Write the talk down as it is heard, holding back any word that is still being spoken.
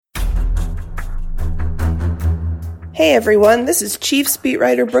Hey everyone, this is Chiefs beat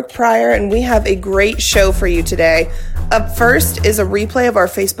writer Brooke Pryor, and we have a great show for you today. Up first is a replay of our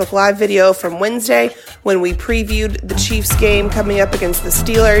Facebook Live video from Wednesday when we previewed the Chiefs game coming up against the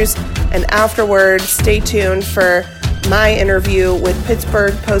Steelers, and afterward, stay tuned for my interview with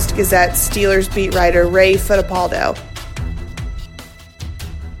Pittsburgh Post-Gazette Steelers beat writer Ray Fittipaldo.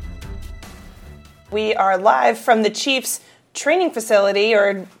 We are live from the Chiefs training facility,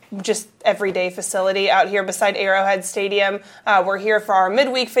 or just everyday facility out here beside Arrowhead Stadium. We're here for our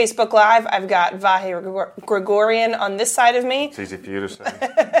midweek Facebook Live. I've got Vahe Gregorian on this side of me. It's easy for you to say.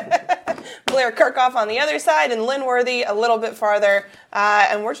 Blair Kirchhoff on the other side, and Lynn Worthy a little bit farther.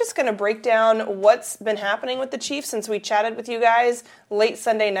 And we're just going to break down what's been happening with the Chiefs since we chatted with you guys late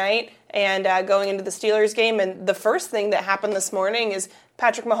Sunday night and going into the Steelers game. And the first thing that happened this morning is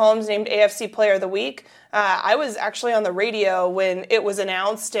Patrick Mahomes named AFC Player of the Week. I was actually on the radio when it was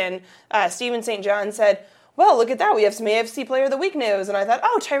announced, and Stephen St. John said, well, look at that, we have some AFC Player of the Week news. And I thought,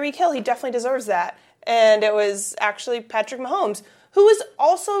 oh, Tyreek Hill, he definitely deserves that. And it was actually Patrick Mahomes, who is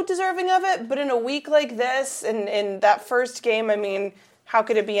also deserving of it, but in a week like this, and in that first game, I mean, how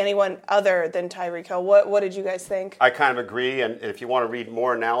could it be anyone other than Tyreek Hill? What did you guys think? I kind of agree, and if you want to read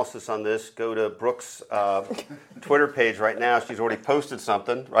more analysis on this, go to Brooke's Twitter page right now. She's already posted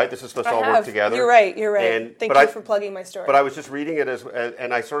something, right? This is supposed to all work together. You're right. Thank you for plugging my story. But I was just reading it,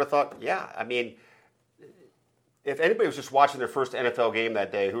 and I sort of thought, yeah, I mean, if anybody was just watching their first NFL game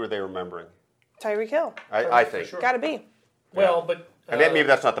that day, who are they remembering? Tyreek Hill. I think. Sure. Gotta be. Well, but... and maybe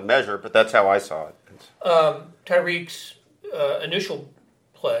that's not the measure, but that's how I saw it. Tyreek's initial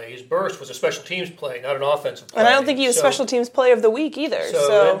play, his burst, was a special teams play, not an offensive play. And I don't think he was special teams player of the week either.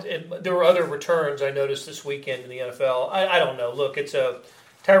 And there were other returns I noticed this weekend in the NFL. I don't know. Look,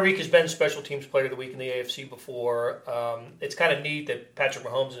 Tyreek has been special teams player of the week in the AFC before. It's kind of neat that Patrick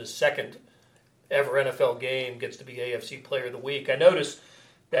Mahomes in his second ever NFL game gets to be AFC player of the week. I noticed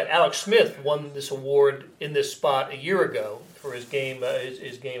that Alex Smith won this award in this spot a year ago for his game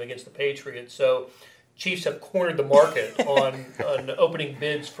against the Patriots. So Chiefs have cornered the market on opening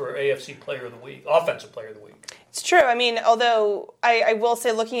bids for AFC Player of the Week, Offensive Player of the Week. It's true. I mean, although I will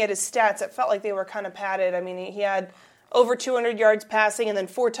say, looking at his stats, it felt like they were kind of padded. I mean, he had over 200 yards passing and then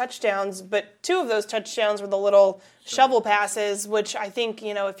 4 touchdowns, but 2 of those touchdowns were the little shovel passes, which I think,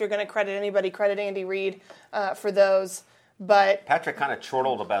 if you're going to credit anybody, credit Andy Reid for those. But Patrick kind of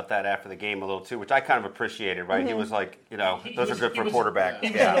chortled about that after the game a little too, which I kind of appreciated, right? Mm-hmm. He was like, those are good for a quarterback.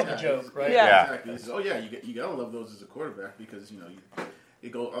 Yeah, the joke, right? Yeah. Exactly. Says, you gotta love those as a quarterback because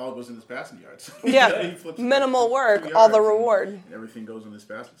all goes in his passing yards. Yeah, minimal work, all the reward. Everything goes in his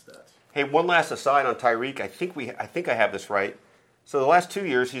passing stats. Hey, one last aside on Tyreek. I think I have this right. So the last 2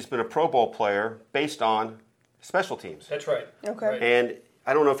 years, he's been a Pro Bowl player based on special teams. That's right. Okay. Right. And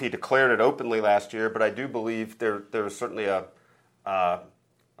I don't know if he declared it openly last year, but I do believe there was certainly a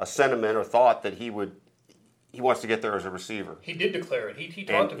sentiment or thought that he wants to get there as a receiver. He did declare it. He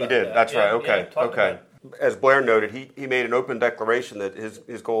talked about that. He did. That. That's right. Yeah, Okay. As Blair noted, he made an open declaration that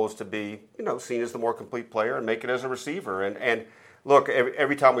his goal is to be seen as the more complete player and make it as a receiver. And look,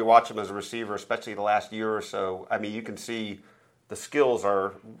 every time we watch him as a receiver, especially the last year or so, I mean, you can see the skills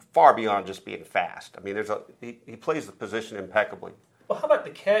are far beyond just being fast. I mean, he plays the position impeccably. Well, how about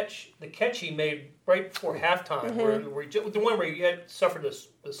the catch? The catch he made right before halftime, the one where he had suffered a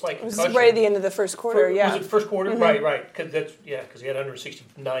slight concussion. It was right at the end of the first quarter. Was it first quarter? Mm-hmm. Right. Because he had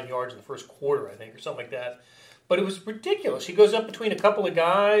 169 yards in the first quarter, I think, or something like that. But it was ridiculous. He goes up between a couple of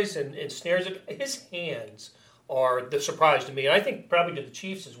guys and snares it. His hands are the surprise to me, and I think probably to the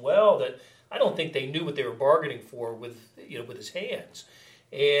Chiefs as well. That I don't think they knew what they were bargaining for with his hands.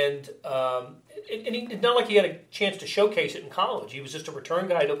 And it's not like he had a chance to showcase it in college. He was just a return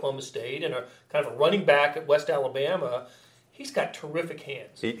guy at Oklahoma State and a kind of a running back at West Alabama. He's got terrific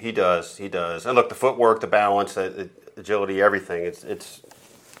hands. He does. And look, the footwork, the balance, the agility, everything. It's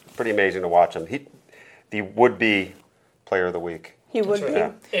pretty amazing to watch him. The would-be player of the week. He would be.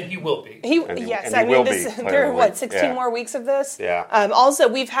 Yeah. And he will be. There are 16 more weeks of this? Yeah. Also,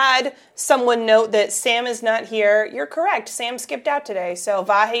 we've had someone note that Sam is not here. You're correct. Sam skipped out today. So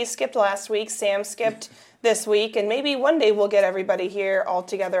Vahe skipped last week. Sam skipped this week. And maybe one day we'll get everybody here all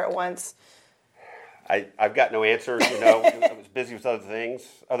together at once. I've got no answer. I was busy with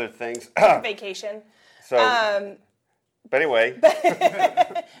other things. Vacation. So... But anyway.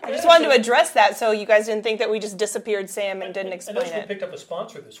 I just wanted to address that so you guys didn't think that we just disappeared Sam and didn't explain it. We picked up a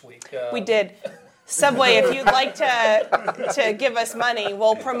sponsor this week. We did. Subway, if you'd like to give us money,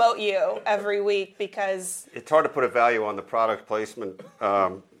 we'll promote you every week because... It's hard to put a value on the product placement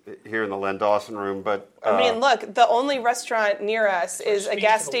here in the Len Dawson room, but I mean, look, the only restaurant near us is a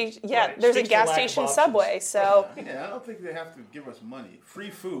gas station. Yeah, right, there's a speaks to gas lack of station options. Subway. So Yeah, I don't think they have to give us money. Free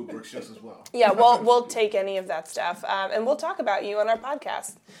food works just as well. yeah, we'll take any of that stuff, and we'll talk about you on our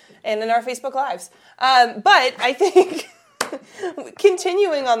podcast and in our Facebook Lives. But I think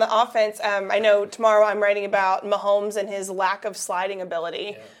continuing on the offense, I know tomorrow I'm writing about Mahomes and his lack of sliding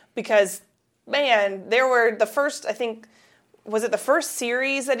ability because, man, there were the first, I think, was it the first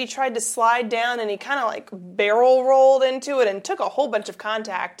series that he tried to slide down and he kind of like barrel rolled into it and took a whole bunch of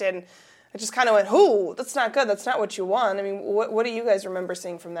contact and I just kind of went, "Ooh, that's not good. That's not what you want." I mean, what do you guys remember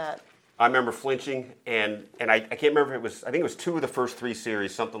seeing from that? I remember flinching, and I can't remember if it was, I think it was 2 of the first 3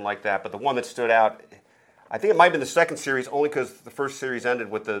 series, something like that, but the one that stood out, I think it might have been the second series only because the first series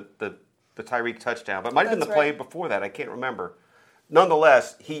ended with the Tyreek touchdown, but it might have been the play before that. I can't remember.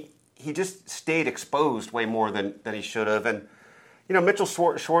 Nonetheless, he just stayed exposed way more than he should have. And, you know, Mitchell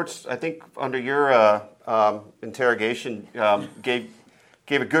Schwartz, I think under your interrogation, gave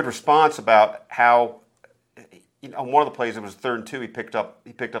a good response about how, you know, on one of the plays, it was 3rd and 2, he picked up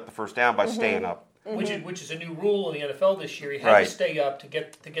the first down by staying up. Which is a new rule in the NFL this year. You have to stay up to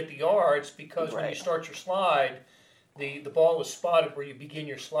get the yards because when you start your slide, the ball is spotted where you begin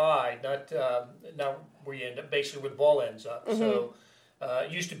your slide, not where you end up, basically where the ball ends up. So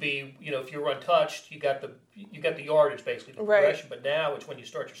it used to be, you know, if you were untouched, you got the yardage basically, the progression. But now it's when you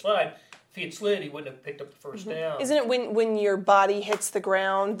start your slide. If he had slid, he wouldn't have picked up the first down. Isn't it when your body hits the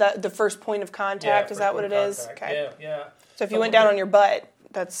ground, the first point of contact? Is that what it is? Okay. Yeah. So if you went down on your butt,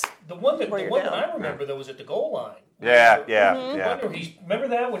 that's the one that down. I remember though was at the goal line. Remember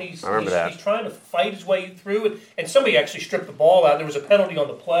that when he's that. he's trying to fight his way through it, and somebody actually stripped the ball out. There was a penalty on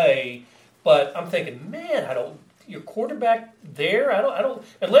the play, but I'm thinking, man, your quarterback there. I don't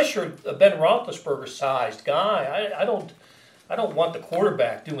unless you're a Ben Roethlisberger sized guy. I don't want the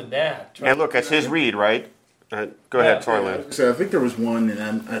quarterback doing that. And look, that's his read, right? Go ahead, sorry, Lynn. So I think there was one, and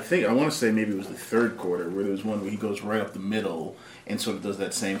I want to say maybe it was the 3rd quarter, where there was one where he goes right up the middle and sort of does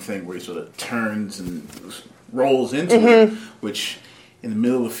that same thing where he sort of turns and rolls into it, which in the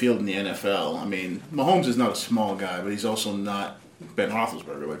middle of the field in the NFL, I mean, Mahomes is not a small guy, but he's also not Ben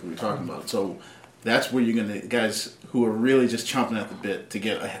Roethlisberger like we were talking about. So that's where you're going to, guys who are really just chomping at the bit to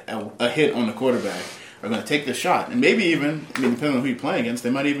get a hit on the quarterback are going to take the shot. And maybe even, I mean, depending on who you're playing against, they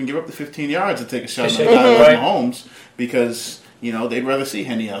might even give up the 15 yards to take a shot on Mahomes because, you know, they'd rather see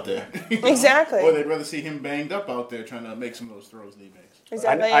Henny out there. Exactly. Or they'd rather see him banged up out there trying to make some of those throws that he makes.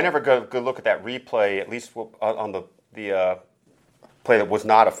 exactly. I never go look at that replay, at least on the play that was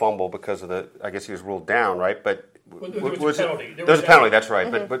not a fumble because of I guess he was ruled down, right? But there was a penalty. There was a penalty, that's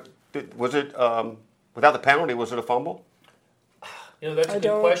right. But was it, without the penalty, was it a fumble? You know, that's a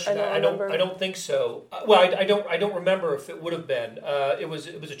good question. I don't think so. Well, I don't remember if it would have been. It was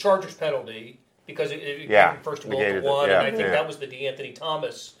a Chargers penalty because it came first of all to 1, and I think that was the DeAnthony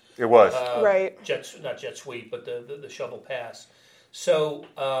Thomas. It was right. Not jet sweep, but the shovel pass. So,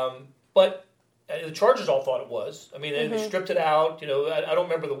 but the Chargers all thought it was. I mean, they stripped it out. You know, I don't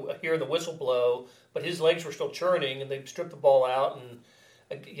remember hearing the whistle blow, but his legs were still churning, and they stripped the ball out and.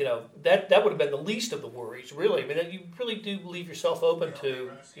 You know, that would have been the least of the worries, really. I mean, you really do leave yourself open to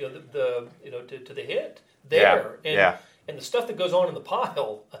to the hit there, and the stuff that goes on in the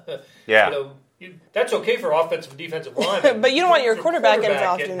pile. You know, that's okay for offensive and defensive linemen, but you don't want your quarterback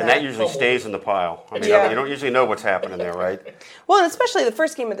involved in that. And that usually stays in the pile. I mean, you don't usually know what's happening there, right? Well, and especially the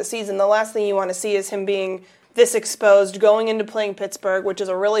first game of the season, the last thing you want to see is him being this exposed, going into playing Pittsburgh, which is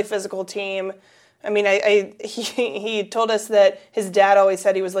a really physical team. I mean, he told us that his dad always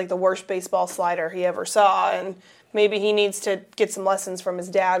said he was like the worst baseball slider he ever saw, and maybe he needs to get some lessons from his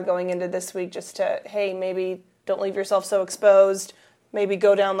dad going into this week just to, hey, maybe don't leave yourself so exposed, maybe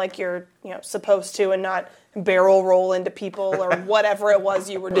go down like you're supposed to and not barrel roll into people or whatever it was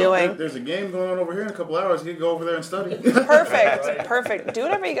you were doing. There's a game going on over here in a couple hours. You can go over there and study. Perfect. Do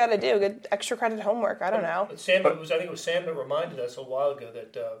whatever you got to do. Get extra credit homework. I don't know. I think it was Sam that reminded us a while ago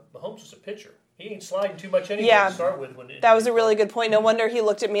that Mahomes was a pitcher. He ain't sliding too much anyway to start with. That was a really good point. No wonder he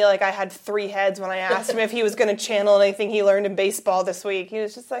looked at me like I had 3 heads when I asked him if he was going to channel anything he learned in baseball this week. He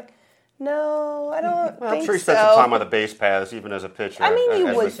was just like, no, I don't think so. I'm sure he spent some time on the base paths, even as a pitcher. I mean,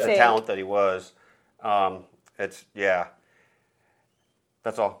 you would as think. the talent that he was. That's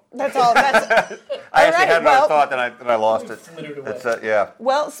all. I actually had another thought, then I lost it. That's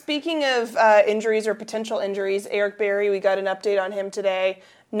Well, speaking of injuries or potential injuries, Eric Berry, we got an update on him today.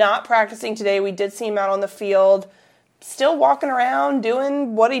 Not practicing today. We did see him out on the field, still walking around,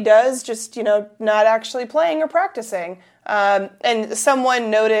 doing what he does, just, not actually playing or practicing. And someone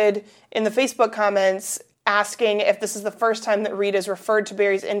noted in the Facebook comments, asking if this is the first time that Reed has referred to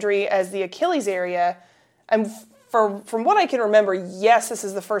Barry's injury as the Achilles area. And from what I can remember, yes, this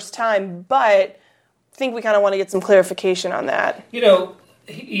is the first time, but I think we kind of want to get some clarification on that. You know,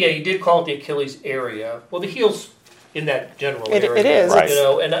 he did call it the Achilles area. Well, the heel's in that general area. It is. Right. You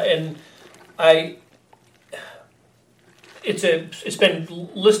know, and it's been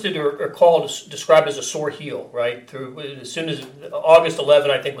listed or called, described as a sore heel, right? Through as soon as August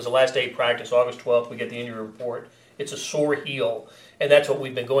 11, I think, was the last day of practice. August 12th, we get the injury report. It's a sore heel, and that's what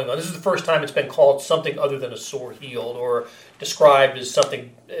we've been going on. This is the first time it's been called something other than a sore heel or described as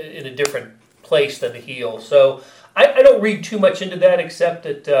something in a different place than the heel. So I don't read too much into that, except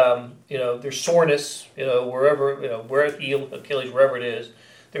that there's soreness, wherever, where heel, Achilles, wherever it is,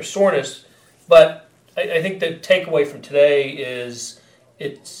 there's soreness. But I think the takeaway from today is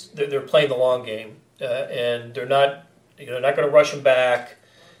they're playing the long game, and they're not going to rush him back.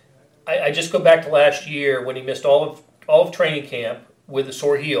 I just go back to last year when he missed all of training camp with a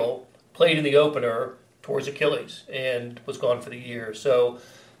sore heel, played in the opener towards Achilles, and was gone for the year. So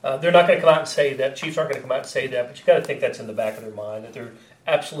they're not going to come out and say that. Chiefs aren't going to come out and say that, but you got to think that's in the back of their mind, that they're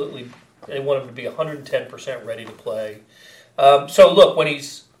they want him to be 110% ready to play. So look, when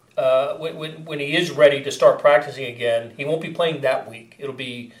he's when he is ready to start practicing again, he won't be playing that week. It'll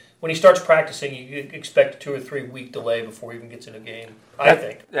be when he starts practicing, you expect a 2 or 3 week delay before he even gets in a game, I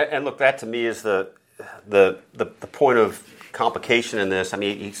think. And look, that to me is the point of complication in this. I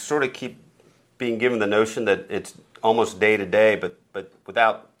mean, you sort of keep being given the notion that it's almost day to day, but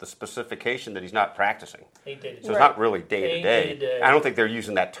without the specification that he's not practicing. Ain't day to day. So it's not really day to day. I don't think they're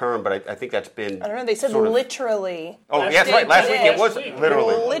using that term, but I think that's been. I don't know. They said literally. Oh, yes, right. Last week it was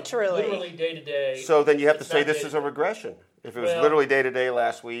literally. Literally day to day. So then you have to say this is a regression. If it was literally day to day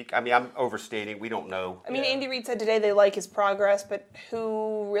last week, I mean, I'm overstating. We don't know. I mean, Andy Reid said today they like his progress, but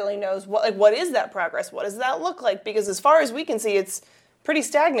who really knows what is that progress? What does that look like? Because as far as we can see, it's pretty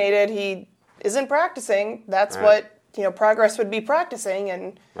stagnated. He isn't practicing. That's what progress would be practicing,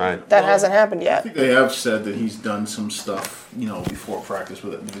 and that hasn't happened yet. I think they have said that he's done some stuff, before practice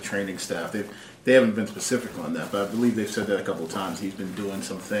with the training staff. They haven't been specific on that, but I believe they've said that a couple of times. He's been doing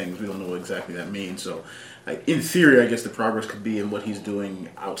some things. We don't know what exactly that means. So, in theory, I guess the progress could be in what he's doing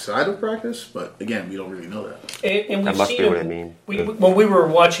outside of practice, but again, we don't really know that. And that must be what I mean. When we were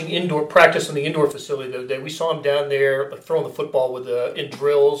watching indoor practice in the indoor facility the other day, we saw him down there throwing the football in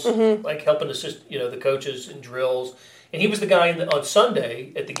drills, like helping assist the coaches in drills. And he was the guy on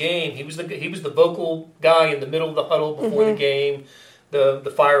Sunday at the game. He was the vocal guy in the middle of the huddle before the game.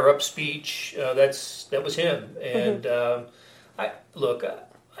 The fire up speech, that was him. And I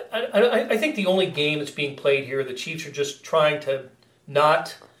think the only game that's being played here, the Chiefs are just trying to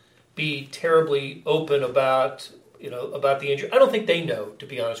not be terribly open about the injury. I don't think they know, to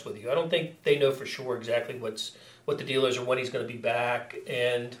be honest with you. I don't think they know for sure exactly what the deal is or when he's going to be back.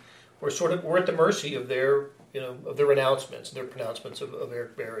 And we're at the mercy of their announcements, their pronouncements of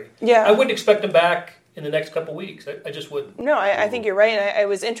Eric Berry. Yeah, I wouldn't expect him back in the next couple of weeks. I just wouldn't. No, I think you're right. And it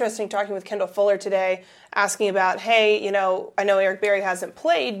was interesting talking with Kendall Fuller today, asking about, hey, I know Eric Berry hasn't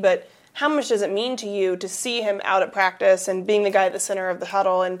played, but how much does it mean to you to see him out at practice and being the guy at the center of the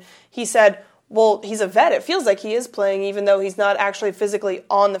huddle? And he said, well, he's a vet. It feels like he is playing, even though he's not actually physically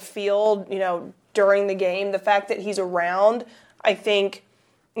on the field, during the game. The fact that he's around, I think,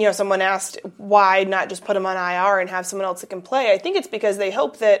 someone asked why not just put him on IR and have someone else that can play. I think it's because they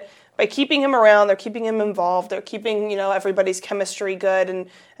hope that by keeping him around, they're keeping him involved, they're keeping, everybody's chemistry good, and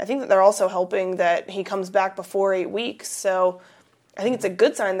I think that they're also hoping that he comes back before 8 weeks. So I think it's a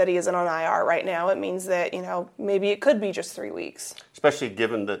good sign that he isn't on IR right now. It means that, maybe it could be just 3 weeks. Especially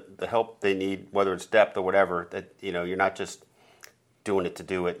given the help they need, whether it's depth or whatever, that, you're not just doing it to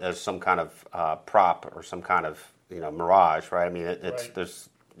do it as some kind of prop or some kind of, mirage, right? I mean,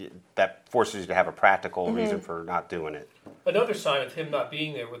 that forces you to have a practical reason for not doing it. Another sign of him not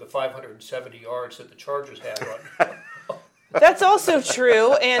being there were the 570 yards that the Chargers had. That's also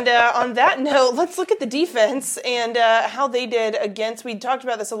true. And on that note, let's look at the defense and how they did against. We talked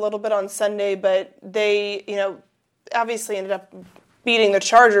about this a little bit on Sunday, but they, obviously ended up beating the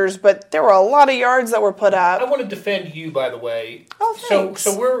Chargers. But there were a lot of yards that were put up. I want to defend you, by the way. Oh, thanks.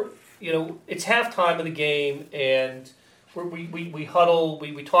 So we're, it's halftime of the game, and we huddle,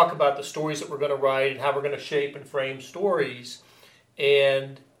 we talk about the stories that we're going to write and how we're going to shape and frame stories,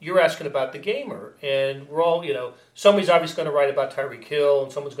 and you're asking about the gamer, and we're all, somebody's obviously going to write about Tyreek Hill,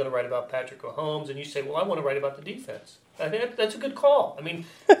 and someone's going to write about Patrick Mahomes, and you say, well, I want to write about the defense. I think that's a good call. I mean,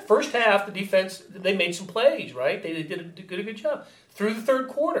 first half, the defense, they made some plays, right? They did a good job. Through the third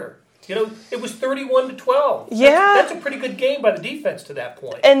quarter, It was 31-12. Yeah. That's a pretty good game by the defense to that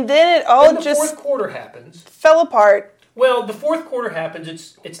point. And then it all then the fourth quarter happens. fell apart. Well, the fourth quarter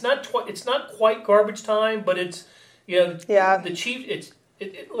happens. It's not quite garbage time, but it's the Chiefs.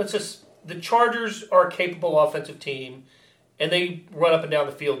 The Chargers are a capable offensive team, and they run up and down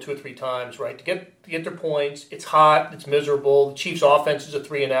the field 2 or 3 times, right, to get their points. It's hot. It's miserable. The Chiefs' offense is a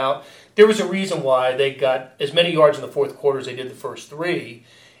 3 and out. There was a reason why they got as many yards in the fourth quarter as they did the first 3.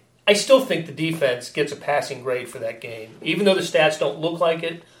 I still think the defense gets a passing grade for that game, even though the stats don't look like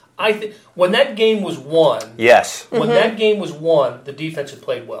it. I think when that game was won, that game was won, the defense had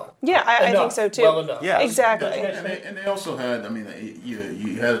played well. Yeah, I think so too. Well enough. Yes. Exactly. And they also had, you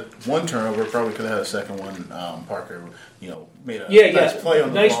had one turnover, probably could have had a second one. Parker, made a nice play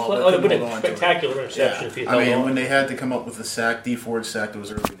on the ball. Play. Oh, but a spectacular interception if he held on. When they had to come up with the sack, D Ford sack that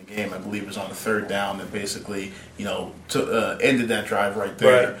was early in the game, I believe it was on the third down that basically, ended that drive right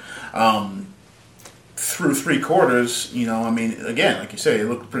there. Right. Through 3 quarters, again, like you say, it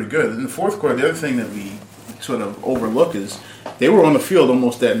looked pretty good. In the fourth quarter, the other thing that we sort of overlook is they were on the field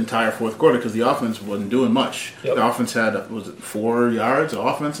almost that entire fourth quarter because the offense wasn't doing much. Yep. The offense had, 4 yards of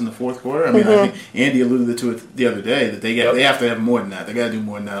offense in the fourth quarter? I think Andy alluded to it the other day that they have to have more than that. They got to do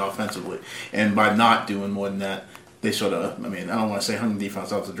more than that offensively. And by not doing more than that, they sort of, I don't want to say hung the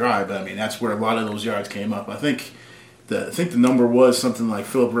defense out to dry, but that's where a lot of those yards came up. I think the number was something like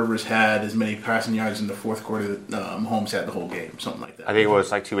Phillip Rivers had as many passing yards in the fourth quarter that Mahomes had the whole game, something like that. I think it was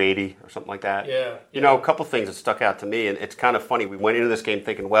like 280 or something like that. Yeah. A couple things that stuck out to me, and it's kind of funny. We went into this game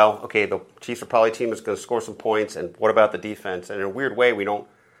thinking, well, okay, the Chiefs are probably a team that's going to score some points, and what about the defense? And in a weird way,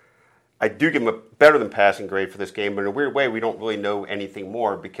 I do give them a better than passing grade for this game, but in a weird way, we don't really know anything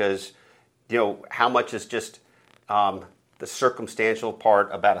more because, how much is just the circumstantial part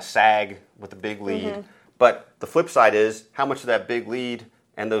about a sag with a big lead. But the flip side is how much of that big lead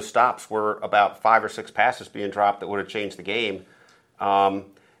and those stops were about 5 or 6 passes being dropped that would have changed the game.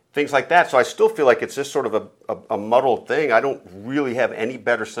 Things like that. So I still feel like it's just sort of a muddled thing. I don't really have any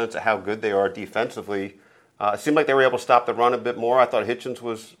better sense of how good they are defensively. It seemed like they were able to stop the run a bit more. I thought Hitchens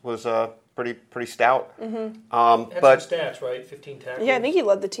was pretty stout. Had some stats, right? 15 tackles. Yeah, I think he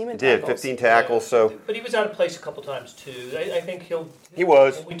led the team in tackles. Did 15 tackles. So, but he was out of place a couple times too. I think he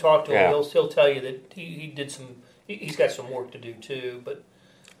was. When we talked to him, he'll tell you that he did some. He's got some work to do too. But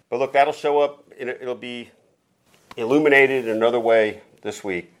look, that'll show up. It'll be illuminated in another way this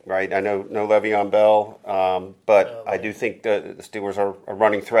week, right? I know no Le'Veon Bell, but I do think the Steelers are a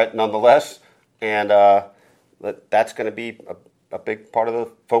running threat nonetheless, and that's going to be a big part of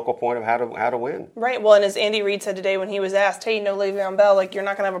the focal point of how to win. Right. Well, and as Andy Reid said today when he was asked, hey, no Le'Veon Bell, you're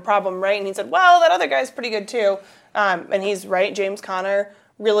not going to have a problem, right? And he said, well, that other guy's pretty good too. And he's right. James Conner,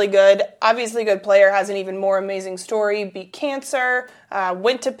 really good. Obviously good player, has an even more amazing story. Beat cancer,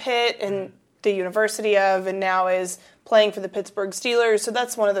 went to Pitt and the University of, and now is playing for the Pittsburgh Steelers. So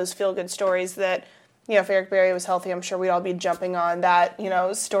that's one of those feel-good stories that, if Eric Berry was healthy, I'm sure we'd all be jumping on that,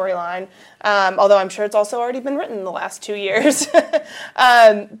 storyline. Although I'm sure it's also already been written in the last 2 years.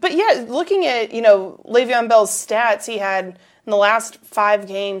 But yeah, looking at, Le'Veon Bell's stats he had in the last 5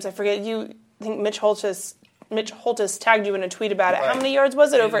 games, I think Mitch Holtis tagged you in a tweet about it. Right. How many yards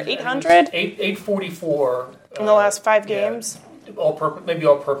was it? Over 800? 844. In the last 5 games? Yeah, all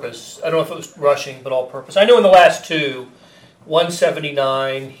purpose. I don't know if it was rushing, but all purpose. I know in the last 2,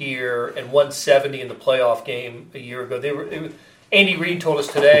 179 here and 170 in the playoff game a year ago. Andy Reid told us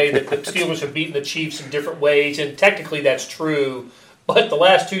today that the Steelers have beaten the Chiefs in different ways, and technically that's true. But the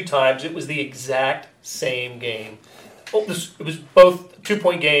last 2 times, it was the exact same game. It was both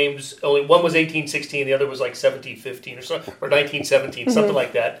 2-point games. Only one was 18-16, the other was like 17-15 or 19-17, something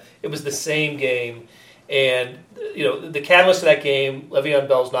like that. It was the same game, and the catalyst of that game, Le'Veon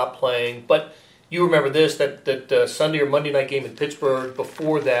Bell's not playing, but. You remember this, that Sunday or Monday night game in Pittsburgh.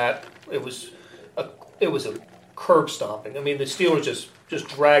 Before that, it was a curb stomping. The Steelers just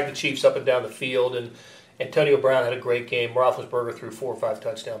dragged the Chiefs up and down the field, and Antonio Brown had a great game. Roethlisberger threw 4 or 5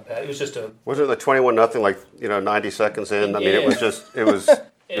 touchdown passes. It was just wasn't it like 21-0, 90 seconds in?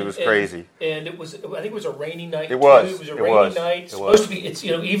 It was crazy. And I think it was a rainy night. It was. It was a rainy night. It's supposed to be. It's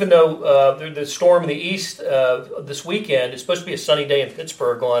even though the storm in the east this weekend, it's supposed to be a sunny day in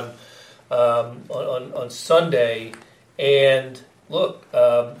Pittsburgh on Sunday, and look,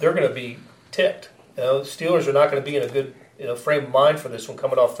 they're going to be ticked. The Steelers are not going to be in a good frame of mind for this one,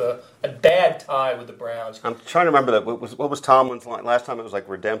 coming off a bad tie with the Browns. I'm trying to remember that. What was Tomlin's line? Last time it was like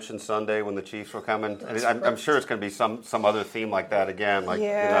Redemption Sunday when the Chiefs were coming. I'm sure it's going to be some other theme like that again.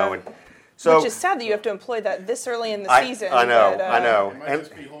 And So, which is sad that you have to employ that this early in the season. I know, but, I know. It might And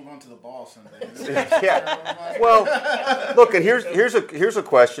just be hold on to the ball Sunday. yeah. Well, look, and here's a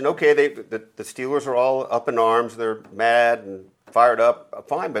question. Okay, the Steelers are all up in arms. They're mad and fired up.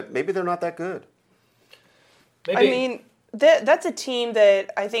 Fine, but maybe they're not that good. Maybe. I mean, that's a team that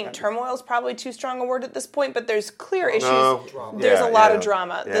I think turmoil is probably too strong a word at this point, but there's clear issues. No. There's a lot of Yeah.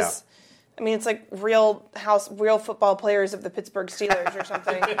 drama. Yeah. It's like real football players of the Pittsburgh Steelers or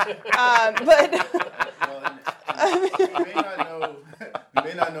something. But We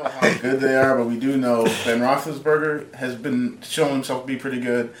may not know how good they are, but we do know Ben Roethlisberger has been showing himself to be pretty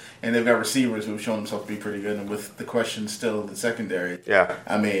good, and they've got receivers who have shown themselves to be pretty good. And with the question still the secondary, Yeah.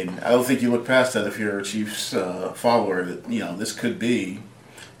 I mean, I don't think you look past that if you're a Chiefs follower. That this could be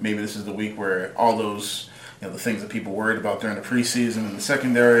maybe this is the week where all those the things that people worried about during the preseason and the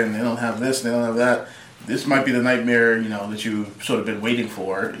secondary, and they don't have this, they don't have that. This might be the nightmare, that you've sort of been waiting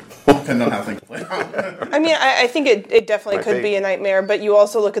for, depending on how things play out. I think it definitely Might could be. be a nightmare, but you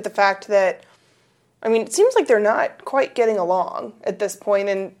also look at the fact that, it seems like they're not quite getting along at this point,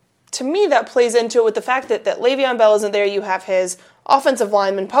 and to me that plays into it with the fact that Le'Veon Bell isn't there. You have his offensive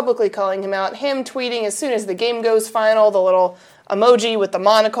lineman publicly calling him out, him tweeting as soon as the game goes final, the little emoji with the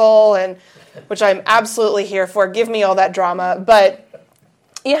monocle, and which I'm absolutely here for. Give me all that drama, but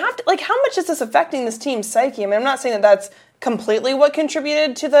you have to, how much is this affecting this team's psyche? I'm not saying that that's completely what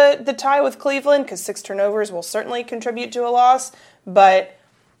contributed to the tie with Cleveland, because 6 turnovers will certainly contribute to a loss, but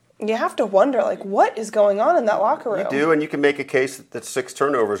you have to wonder, what is going on in that locker room? You do, and you can make a case that 6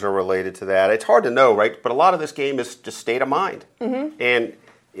 turnovers are related to that. It's hard to know, right? But a lot of this game is just state of mind. Mm-hmm. And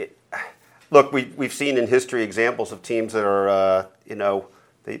look, we've seen in history examples of teams that are,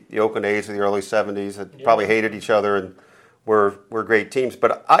 the Oakland A's of the early 70s that probably hated each other and were great teams.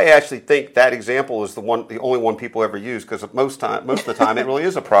 But I actually think that example is the only one people ever use, because most of the time it really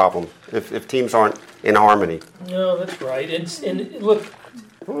is a problem if teams aren't in harmony. No, that's right. And look,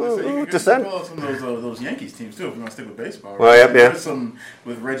 You could Dissent. call some of those Yankees teams too, if you want to stick with baseball. Right? Well, yeah. There was some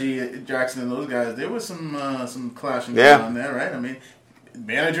with Reggie Jackson and those guys. There was some clashing going on there, right?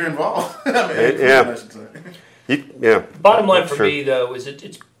 Manager involved. I should say. bottom line for True. me, though, is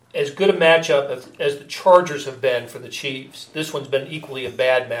it's as good a matchup as the Chargers have been for the Chiefs. This one's been equally a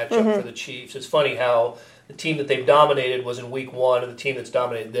bad matchup for the Chiefs. It's funny how the team that they've dominated was in week 1, and the team that's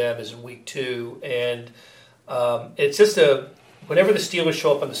dominated them is in week 2. And it's just whenever the Steelers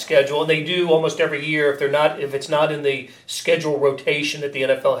show up on the schedule, and they do almost every year, if it's not in the schedule rotation that the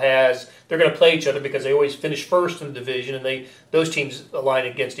NFL has, they're going to play each other because they always finish first in the division, and those teams align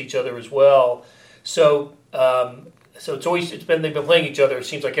against each other as well. So they've been playing each other. It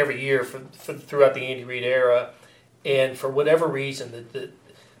seems like every year throughout the Andy Reid era, and for whatever reason, the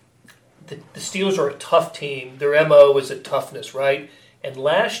Steelers are a tough team. Their MO is a toughness, right? And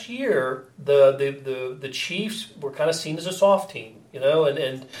last year, the Chiefs were kind of seen as a soft team,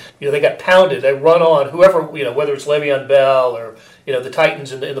 and they got pounded. They run on whoever, whether it's Le'Veon Bell or the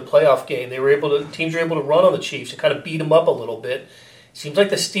Titans in the playoff game. Teams were able to run on the Chiefs and kind of beat them up a little bit. Seems like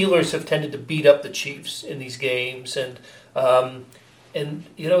the Steelers have tended to beat up the Chiefs in these games, and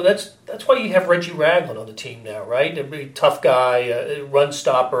that's why you have Reggie Ragland on the team now, right? A really tough guy, a run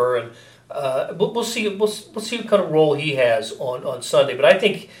stopper, and we'll see what kind of role he has on Sunday. But I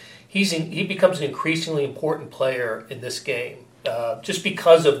think he becomes an increasingly important player in this game, just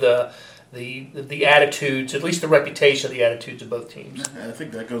because of the attitudes, at least the reputation of the attitudes of both teams. I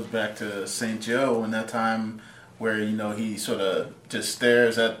think that goes back to St. Joe and that time where he sort of just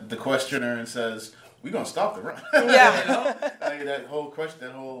stares at the questioner and says, "We're gonna stop the run." Yeah. That whole question,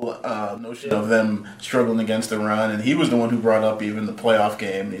 that whole notion of them struggling against the run, and he was the one who brought up even the playoff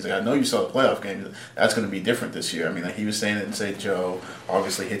game. And he's like, "I know you saw the playoff game. That's going to be different this year." He was saying it in St. Joe.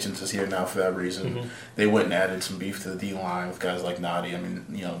 Obviously, Hitchens is here now for that reason. Mm-hmm. They went and added some beef to the D line with guys like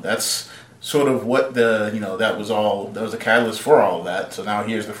Nadi. That's sort of what that was a catalyst for all of that. So now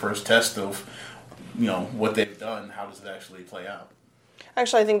here's the first test of what they've done. How does it actually play out?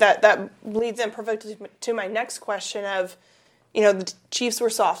 Actually, I think that leads in perfectly to my next question of, the Chiefs were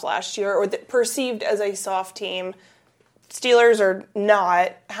soft last year, or perceived as a soft team. Steelers are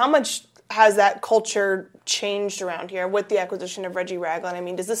not. How much has that culture changed around here with the acquisition of Reggie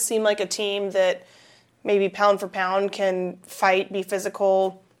Ragland? Does this seem like a team that maybe pound for pound can fight, be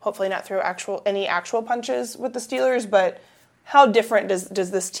physical, hopefully not throw any actual punches with the Steelers, but how different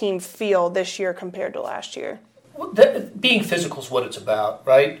does this team feel this year compared to last year? Well, being physical is what it's about,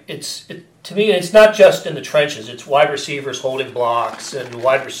 right? To me, it's not just in the trenches. It's wide receivers holding blocks and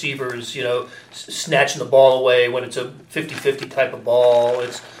wide receivers, snatching the ball away when it's a 50-50 type of ball.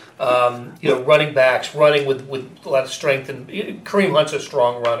 It's running backs running with a lot of strength, and Kareem Hunt's a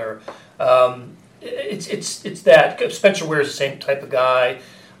strong runner. It's that Spencer Ware's the same type of guy.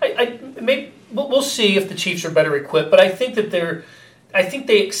 We'll see if the Chiefs are better equipped, but I think that I think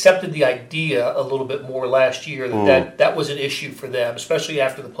they accepted the idea a little bit more last year that was an issue for them, especially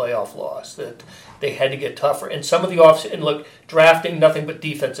after the playoff loss, that they had to get tougher. And some of the drafting nothing but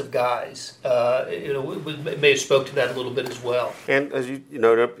defensive guys, it may have spoke to that a little bit as well. And as you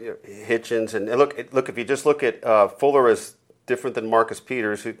know, Hitchens and look if you just look at Fuller is different than Marcus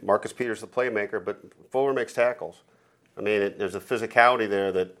Peters. Marcus Peters is the playmaker, but Fuller makes tackles. I mean, there's a physicality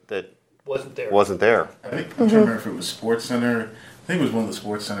there that wasn't there. I think I'm trying to remember if it was SportsCenter. I think it was one of the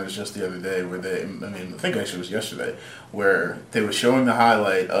Sports Centers just the other day where I think actually it was yesterday, where they were showing the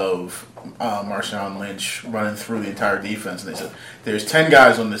highlight of Marshawn Lynch running through the entire defense, and they said, there's 10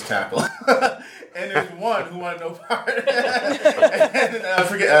 guys on this tackle. And there's one who wanted no part. And I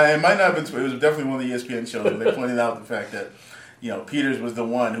forget, it might not have been, it was definitely one of the ESPN shows where they pointed out the fact that, Peters was the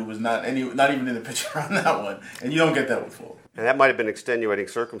one who was not even in the picture on that one. And you don't get that with Fuller. And that might have been extenuating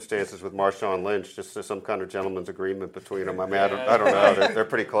circumstances with Marshawn Lynch, just some kind of gentleman's agreement between them. I mean, I don't know. They're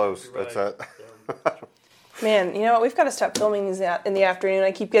pretty close. Right. Man, you know what? We've got to stop filming these in the afternoon.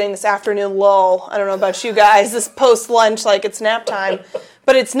 I keep getting this afternoon lull. I don't know about you guys, this post-lunch like it's nap time.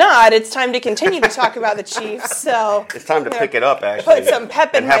 But it's not. It's time to continue to talk about the Chiefs. So it's time to pick it up, actually. Put some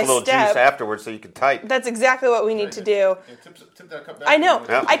pep in my step. And have a little juice afterwards so you can type. That's exactly what we need to do. Tip that cup back. I know.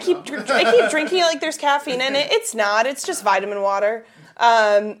 Yeah. I keep drinking it like there's caffeine in it. It's not. It's just vitamin water.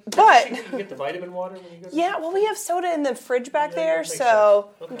 But you get the vitamin water when you go. Yeah. Well, we have soda in the fridge back there, so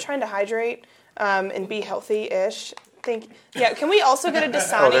I'm trying to hydrate and be healthy-ish. Can we also get a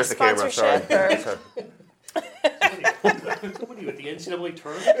Dasani sponsorship? Sorry. What are you at the NCAA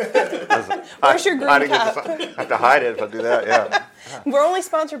tournament? Where's your green cup? I have to hide it if I do that. Yeah. We're only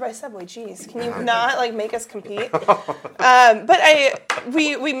sponsored by Subway. Jeez, can you not make us compete? But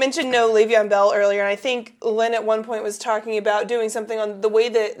we mentioned no Le'Veon Bell earlier, and I think Lynn at one point was talking about doing something on the way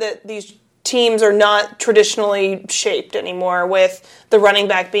that these teams are not traditionally shaped anymore, with the running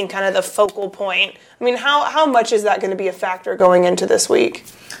back being kind of the focal point. I mean, how much is that going to be a factor going into this week?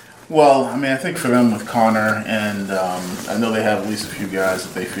 Well, I mean, I think for them with Connor, and I know they have at least a few guys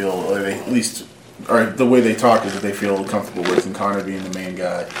that they feel, or the way they talk is that they feel comfortable with, and Connor being the main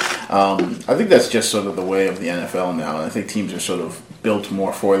guy. I think that's just sort of the way of the NFL now, and I think teams are sort of built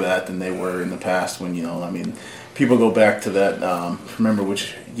more for that than they were in the past when, people go back to that, remember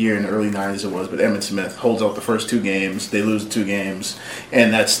which year in the early 90s it was, but Emmitt Smith holds out the first 2 games, they lose the 2 games,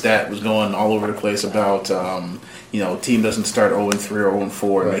 and that stat was going all over the place about, team doesn't start 0-3 or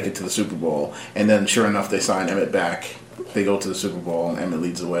 0-4 and make it to the Super Bowl, and then sure enough they sign Emmitt back. They go to the Super Bowl and Emmitt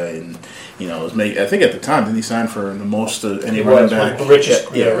leads the way, and I think at the time didn't he sign for the most of any running back? The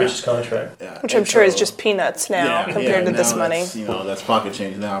richest contract. Yeah. Which I'm sure is just peanuts now compared to this money. That's pocket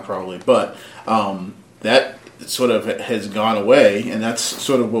change now probably, but that sort of has gone away, and that's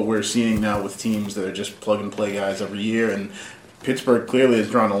sort of what we're seeing now with teams that are just plug and play guys every year. And Pittsburgh clearly has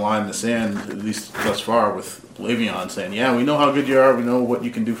drawn a line in the sand, at least thus far, with Le'Veon saying, "Yeah, we know how good you are, we know what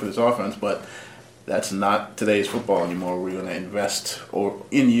you can do for this offense, but that's not today's football anymore. We're going to invest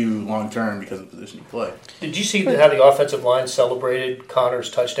in you long term because of the position you play." Did you see how the offensive line celebrated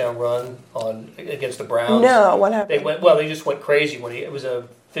Connor's touchdown run against the Browns? No, what happened? They just went crazy when it was a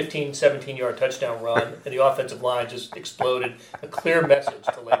 15, 17-yard touchdown run, and the offensive line just exploded. A clear message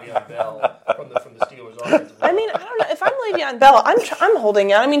to Le'Veon Bell from the Steelers offensive line. I mean, I don't know. If I'm Le'Veon Bell, I'm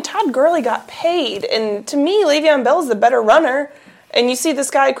holding out. I mean, Todd Gurley got paid, and to me, Le'Veon Bell is the better runner. And you see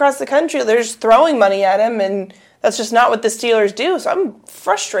this guy across the country, they're just throwing money at him, and that's just not what the Steelers do. So I'm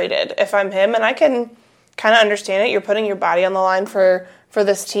frustrated if I'm him, and I can kind of understand it. You're putting your body on the line for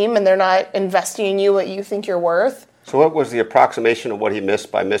this team, and they're not investing in you what you think you're worth. So what was the approximation of what he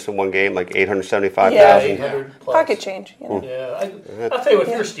missed by missing one game, like $875,000? Yeah, 800 plus. Pocket change. Yeah, I'll tell you what,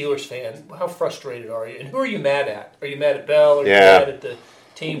 if you're a Steelers fan, how frustrated are you? And who are you mad at? Are you mad at Bell? Are you mad at the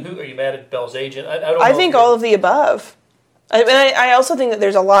team? Who are you mad at Bell's agent? I think all of the above. I also think that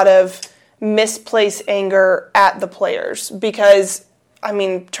there's a lot of misplaced anger at the players because, I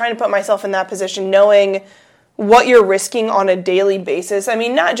mean, trying to put myself in that position, knowing what you're risking on a daily basis. I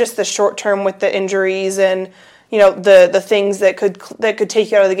mean, not just the short term with the injuries and, the things that could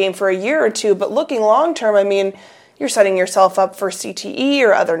take you out of the game for a year or two, but looking long term, I mean, you're setting yourself up for CTE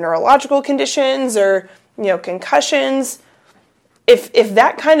or other neurological conditions or, concussions. If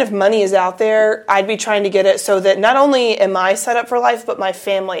that kind of money is out there, I'd be trying to get it so that not only am I set up for life, but my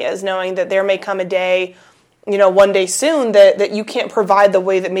family is, knowing that there may come a day, one day soon that you can't provide the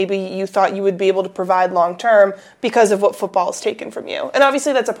way that maybe you thought you would be able to provide long term because of what football has taken from you. And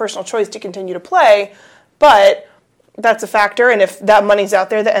obviously that's a personal choice to continue to play, but that's a factor. And if that money's out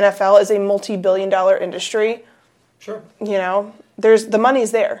there, the NFL is a multi-billion-dollar industry. Sure. The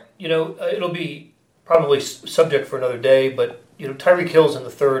money's there. It'll be probably subject for another day, but Tyreek Hill's in the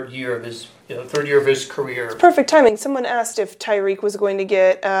third year of his career. Perfect timing. Someone asked if Tyreek was going to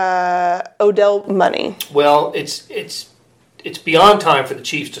get Odell money. Well, it's beyond time for the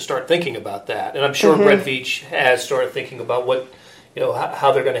Chiefs to start thinking about that, and I'm sure Brett Veach has started thinking about what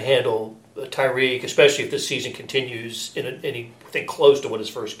how they're going to handle Tyreek, especially if this season continues in anything close to what his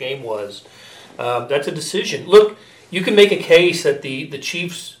first game was. That's a decision. Look, you can make a case that the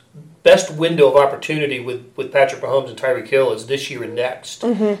Chiefs' best window of opportunity with Patrick Mahomes and Tyreek Hill is this year and next,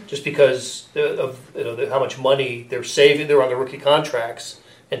 just because of how much money they're saving. They're on the rookie contracts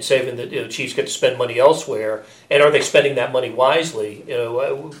and saving. The Chiefs get to spend money elsewhere, and are they spending that money wisely?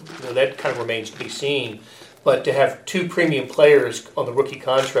 That kind of remains to be seen. But to have two premium players on the rookie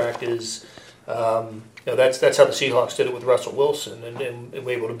contract is. That's how the Seahawks did it with Russell Wilson, and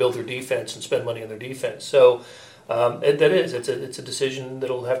were able to build their defense and spend money on their defense. So it's a decision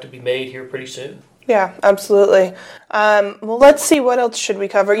that'll have to be made here pretty soon. Yeah, absolutely. Well, let's see, what else should we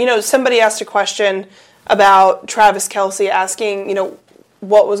cover? Somebody asked a question about Travis Kelce, asking,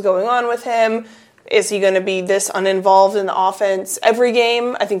 what was going on with him. Is he going to be this uninvolved in the offense every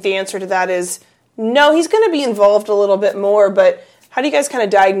game? I think the answer to that is no. He's going to be involved a little bit more, but how do you guys kind of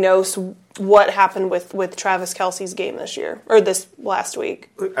diagnose what happened with Travis Kelce's game this year, or this last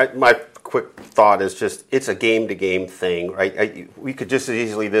week? My quick thought is just it's a game-to-game thing, right? We could just as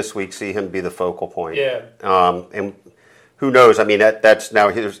easily this week see him be the focal point. Yeah. And who knows? I mean, that's now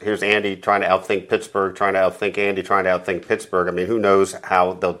here's Andy trying to outthink Pittsburgh, trying to outthink Andy, trying to outthink Pittsburgh. I mean, who knows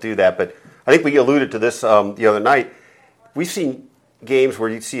how they'll do that? But I think we alluded to this the other night. We've seen games where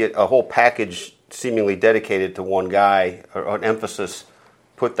you see a whole package seemingly dedicated to one guy, or an emphasis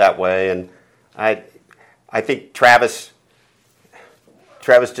put that way, and I think Travis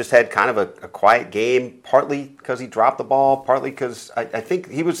just had kind of a quiet game, partly because he dropped the ball, partly because I think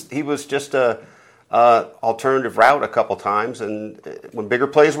he was just a alternative route a couple times, and when bigger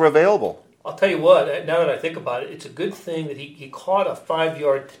plays were available. I'll tell you what, now that I think about it, it's a good thing that he caught a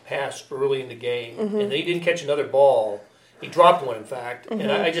 5-yard pass early in the game, and then he didn't catch another ball. He dropped one, in fact,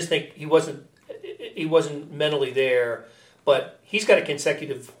 and I just think he wasn't mentally there, but he's got a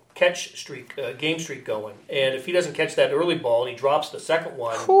consecutive game streak going, and if he doesn't catch that early ball and he drops the second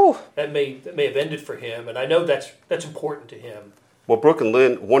one, that may have ended for him, and I know that's important to him. Well, Brooke and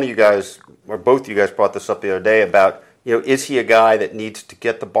Lynn, one of you guys, or both of you guys, brought this up the other day about, is he a guy that needs to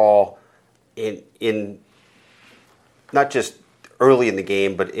get the ball in not just early in the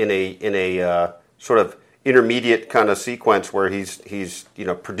game, but in a sort of intermediate kind of sequence where he's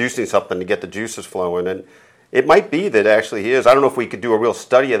producing something to get the juices flowing, and it might be that actually he is. I don't know if we could do a real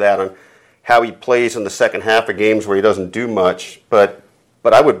study of that on how he plays in the second half of games where he doesn't do much, but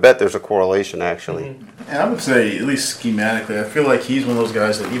I would bet there's a correlation actually. And I would say, at least schematically, I feel like he's one of those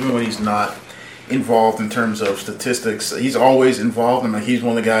guys that even when he's not involved in terms of statistics, he's always involved. I mean, he's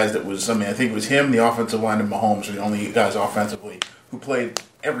one of the guys that was, I think it was him, the offensive line, and Mahomes were the only guys offensively who played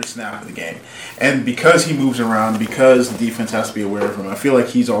every snap of the game. And because he moves around, because the defense has to be aware of him, I feel like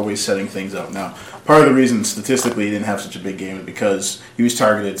he's always setting things up. Now, part of the reason statistically he didn't have such a big game is because he was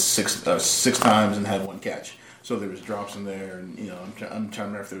targeted six times and had one catch. So there was drops in there, and I'm trying to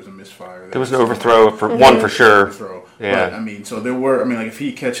remember if there was a misfire. There was an overthrow for one for sure. Overthrow. Yeah. But, so there were. Like if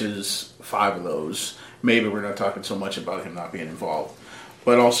he catches 5 of those, maybe we're not talking so much about him not being involved.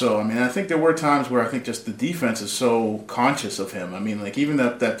 But also, I think there were times where I think just the defense is so conscious of him. Like even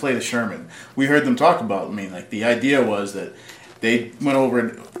that play to Sherman, we heard them talk about. The idea was that they went over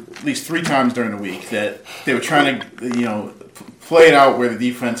it at least 3 times during the week, that they were trying to, play it out where the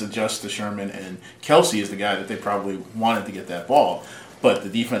defense adjusts to Sherman, and Kelce is the guy that they probably wanted to get that ball. But the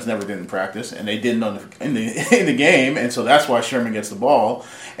defense never did in practice, and they didn't in the game, and so that's why Sherman gets the ball,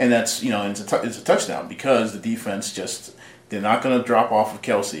 and that's it's a touchdown because the defense just. They're not going to drop off of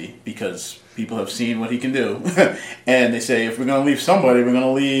Kelce because people have seen what he can do. And they say, if we're going to leave somebody, we're going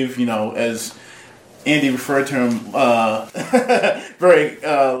to leave, as Andy referred to him very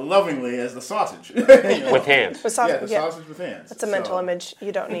lovingly as the sausage. With hands. Sausage with hands. That's a mental image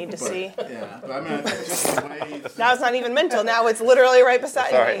you don't need to see. Yeah, but I think just the way... Now it's not even mental. Now it's literally right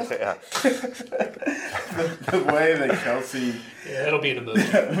beside me. Yeah. The way that Kelce... Yeah, it'll be an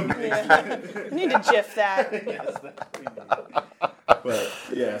emoji. You need to GIF that. Yes, but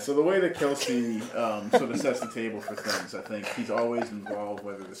so the way that Kelce sort of sets the table for things, I think he's always involved,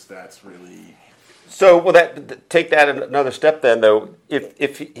 whether the stats really... So, take that another step then, though.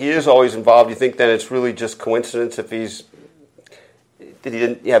 If he is always involved, you think then it's really just coincidence if he's he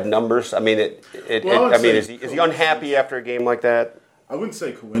didn't have numbers? I mean, is he unhappy after a game like that? I wouldn't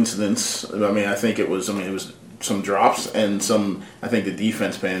say coincidence. I mean, I think it was some drops and I think the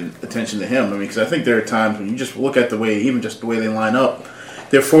defense paying attention to him. I mean, because I think there are times when you just look at the way they line up,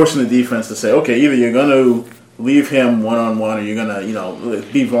 they're forcing the defense to say, okay, either you're going to leave him one-on-one or you're going to,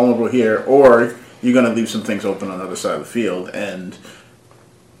 be vulnerable here, or you're going to leave some things open on the other side of the field. And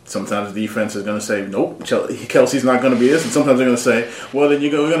sometimes the defense is going to say, nope, Kelsey's not going to be this. And sometimes they're going to say, well, then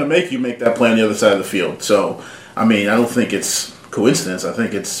we're going to make you make that play on the other side of the field. So, I mean, I don't think it's coincidence. I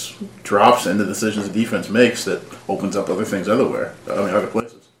think it's drops in the decisions the defense makes that opens up other things other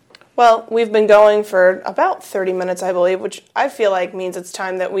places. Well, we've been going for about 30 minutes, I believe, which I feel like means it's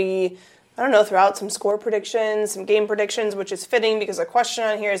time that we, throw out some score predictions, some game predictions, which is fitting because the question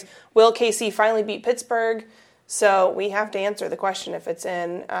on here is, will KC finally beat Pittsburgh? So we have to answer the question if it's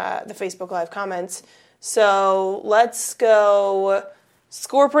in the Facebook Live comments. So let's go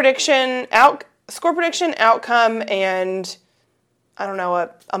score prediction, outcome, and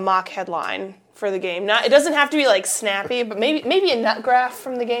a mock headline for the game. It doesn't have to be like snappy, but maybe a nut graph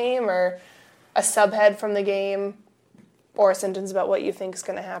from the game or a subhead from the game or a sentence about what you think is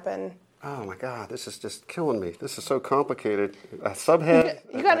going to happen. Oh my God, this is just killing me. This is so complicated. A subhead?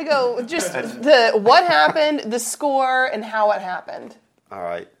 You got to go just what happened, the score, and how it happened. All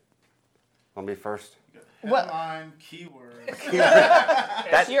right. Want me first? Headline, keyword.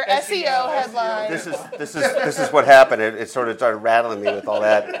 That's your SEO headline. This is what happened. It sort of started rattling me with all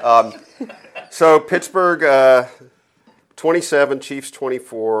that. So Pittsburgh 27, Chiefs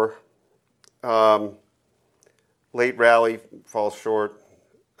 24. Late rally falls short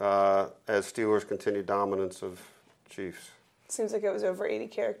as Steelers continue dominance of Chiefs. Seems like it was over 80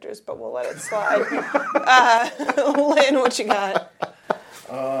 characters, but we'll let it slide. Lynn, what you got?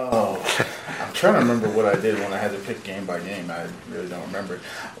 Oh, I'm trying to remember what I did when I had to pick game by game. I really don't remember.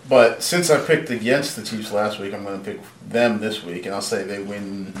 But since I picked against the Chiefs last week, I'm going to pick them this week, and I'll say they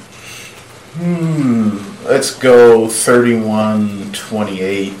win. Let's go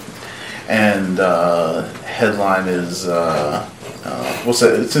 31-28. And headline is, we'll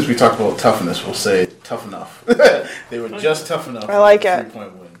say, since we talked about toughness, we'll say tough enough. They were just tough enough. I like it.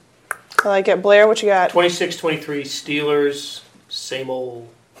 3-point win. I like it. Blair, what you got? 26-23 Steelers. Same old.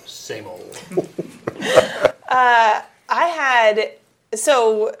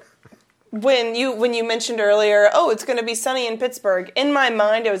 When you mentioned earlier, it's going to be sunny in Pittsburgh, in my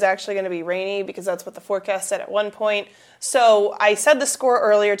mind it was actually going to be rainy because that's what the forecast said at one point. So I said the score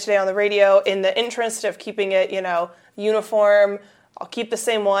earlier today on the radio in the interest of keeping it, uniform. I'll keep the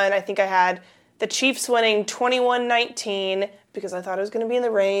same one. I think I had the Chiefs winning 21-19 because I thought it was going to be in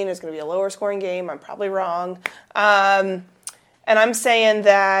the rain. It was going to be a lower scoring game. I'm probably wrong. And I'm saying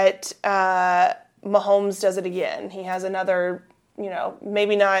that Mahomes does it again. He has another,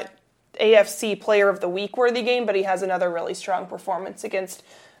 maybe not AFC Player of the Week worthy game, but he has another really strong performance against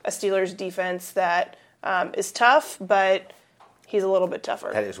a Steelers defense that is tough, but he's a little bit tougher.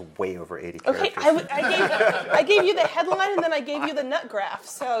 That is way over 80 characters. Okay, I gave you the headline and then I gave you the nut graph.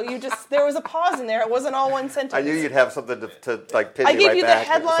 So there was a pause in there. It wasn't all one sentence. I knew you'd have something to pin me right back. I gave you the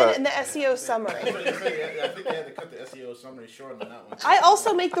headline and the SEO summary. I think they had to cut the SEO summary short on that one. I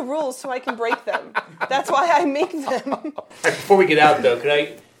also make the rules so I can break them. That's why I make them. Before we get out, though,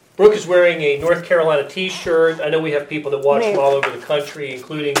 Brooke is wearing a North Carolina T-shirt. I know we have people that watch from all over the country,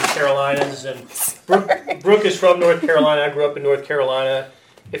 including the Carolinas. And Brooke is from North Carolina. I grew up in North Carolina.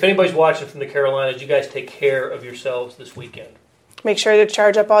 If anybody's watching from the Carolinas, you guys take care of yourselves this weekend. Make sure to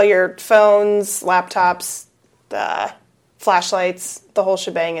charge up all your phones, laptops, flashlights, the whole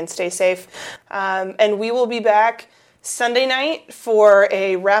shebang, and stay safe. And we will be back Sunday night for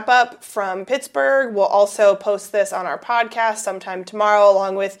a wrap-up from Pittsburgh. We'll also post this on our podcast sometime tomorrow,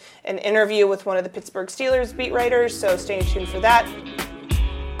 along with an interview with one of the Pittsburgh Steelers beat writers, so stay tuned for that.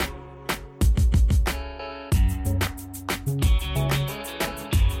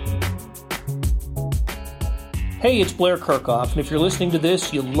 Hey, it's Blair Kirchhoff, and if you're listening to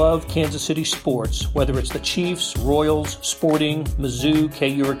this, you love Kansas City sports, whether it's the Chiefs, Royals, Sporting, Mizzou,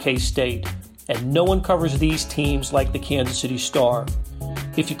 KU, or K-State. And no one covers these teams like the Kansas City Star.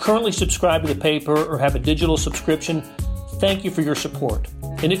 If you currently subscribe to the paper or have a digital subscription, thank you for your support.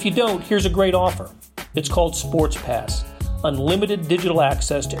 And if you don't, here's a great offer. It's called Sports Pass. Unlimited digital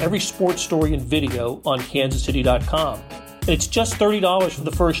access to every sports story and video on kansascity.com. And it's just $30 for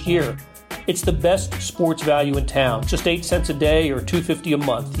the first year. It's the best sports value in town. Just 8 cents a day or $2.50 a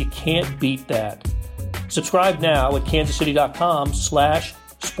month. You can't beat that. Subscribe now at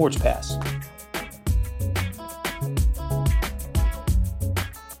kansascity.com/sportspass.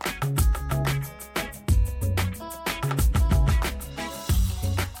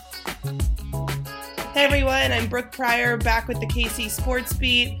 Hey everyone, I'm Brooke Pryor, back with the KC Sports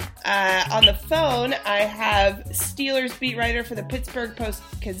Beat. On the phone, I have Steelers beat writer for the Pittsburgh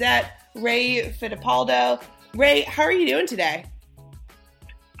Post-Gazette, Ray Fittipaldo. Ray, how are you doing today?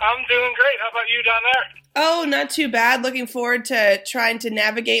 I'm doing great. How about you down there? Oh, not too bad. Looking forward to trying to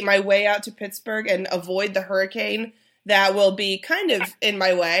navigate my way out to Pittsburgh and avoid the hurricane that will be kind of in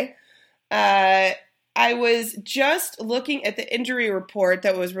my way. I was just looking at the injury report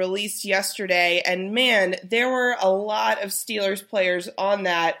that was released yesterday, and man, there were a lot of Steelers players on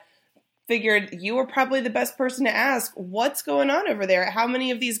that. Figured you were probably the best person to ask, what's going on over there? How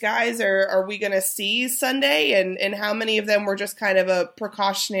many of these guys are we going to see Sunday, and how many of them were just kind of a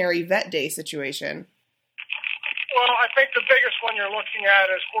precautionary vet day situation? Well, I think the biggest one you're looking at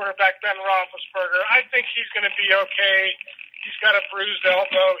is quarterback Ben Roethlisberger. I think he's going to be okay. He's got a bruised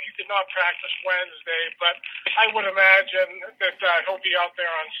elbow. He did not practice Wednesday, but I would imagine that he'll be out there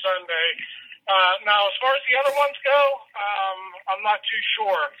on Sunday. Now, as far as the other ones go, I'm not too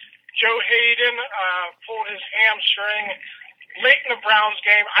sure. Joe Hayden pulled his hamstring late in the Browns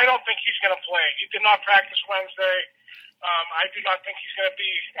game. I don't think he's going to play. He did not practice Wednesday. I do not think he's going to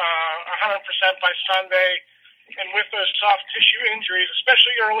be 100% by Sunday. And with those soft tissue injuries,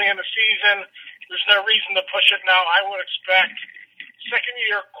 especially early in the season, there's no reason to push it now. I would expect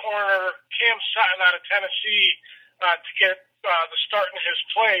second-year corner Cam Sutton out of Tennessee to get the start in his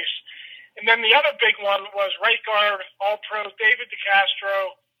place. And then the other big one was right guard, All-Pro David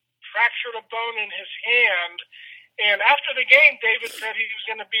DeCastro, fractured a bone in his hand. And after the game, David said he was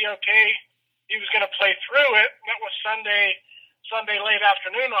going to be okay. He was going to play through it. That was Sunday late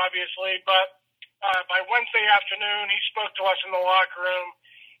afternoon, obviously. But by Wednesday afternoon, he spoke to us in the locker room,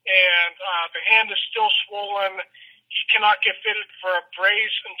 and the hand is still swollen. He cannot get fitted for a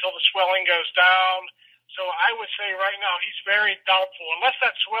brace until the swelling goes down. So I would say right now he's very doubtful. Unless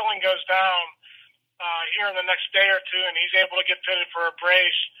that swelling goes down here in the next day or two and he's able to get fitted for a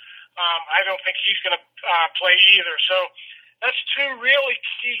brace, I don't think he's going to play either. So that's two really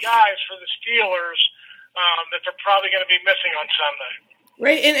key guys for the Steelers that they're probably going to be missing on Sunday.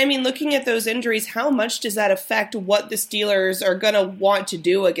 Right, and I mean, looking at those injuries, how much does that affect what the Steelers are going to want to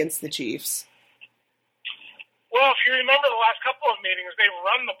do against the Chiefs? Well, if you remember the last couple of meetings, they've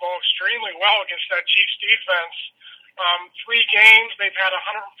run the ball extremely well against that Chiefs defense. 3 games, they've had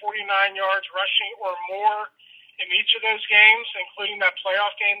 149 yards rushing or more in each of those games, including that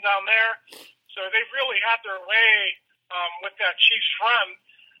playoff game down there. So they've really had their way with that Chiefs front.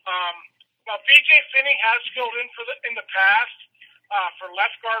 Now, B.J. Finney has filled in in the past. For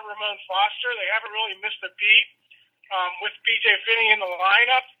left guard Ramon Foster, they haven't really missed a beat with B.J. Finney in the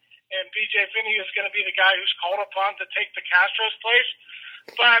lineup, and B.J. Finney is going to be the guy who's called upon to take the Castro's place.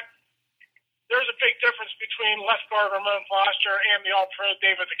 But there's a big difference between left guard Ramon Foster and the All-Pro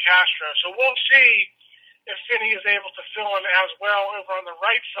David DeCastro. So we'll see if Finney is able to fill in as well over on the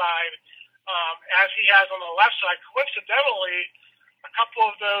right side as he has on the left side. Coincidentally, a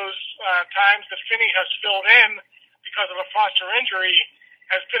couple of those times that Finney has filled in because of a Foster injury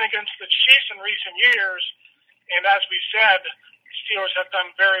has been against the Chiefs in recent years. And as we said, the Steelers have done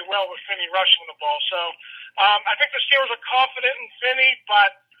very well with Finney rushing the ball. So I think the Steelers are confident in Finney,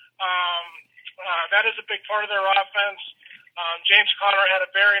 but that is a big part of their offense. James Conner had a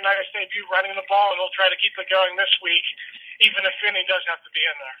very nice debut running the ball, and he'll try to keep it going this week, even if Finney does have to be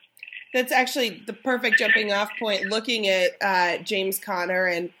in there. That's actually the perfect jumping off point, looking at James Conner,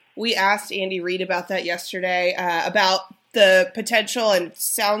 and we asked Andy Reid about that yesterday, about the potential, and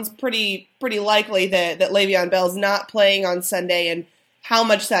sounds pretty likely that Le'Veon Bell's not playing on Sunday, and how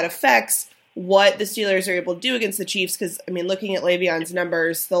much that affects what the Steelers are able to do against the Chiefs. Because, I mean, looking at Le'Veon's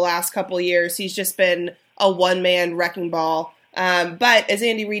numbers the last couple of years, he's just been a one-man wrecking ball. But as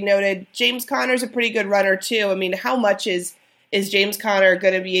Andy Reid noted, James Conner's a pretty good runner too. I mean, how much is James Conner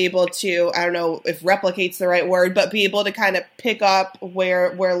going to be able to, I don't know if replicate's the right word, but be able to kind of pick up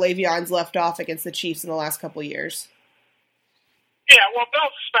where Le'Veon's left off against the Chiefs in the last couple of years? Yeah, well,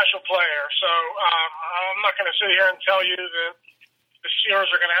 Bell's a special player, so I'm not going to sit here and tell you that the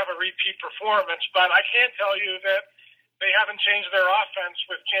Steelers are going to have a repeat performance, but I can tell you that they haven't changed their offense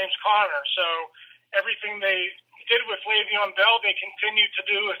with James Conner. So everything they did with Le'Veon Bell, they continue to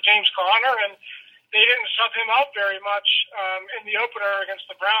do with James Conner, and they didn't sub him out very much in the opener against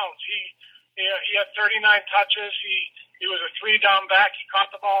the Browns. He had 39 touches. He was a 3-down back. He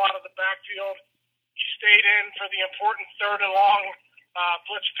caught the ball out of the backfield. He stayed in for the important 3rd and long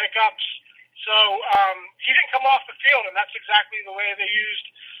blitz pickups. So he didn't come off the field, and that's exactly the way they used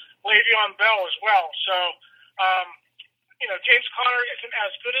Le'Veon Bell as well. So, James Conner isn't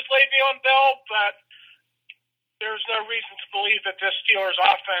as good as Le'Veon Bell, but there's no reason to believe that this Steelers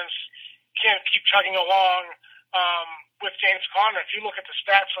offense can't keep chugging along with James Conner. If you look at the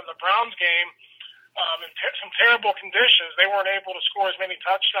stats from the Browns game, in some terrible conditions, they weren't able to score as many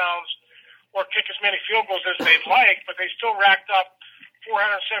touchdowns or kick as many field goals as they'd like, but they still racked up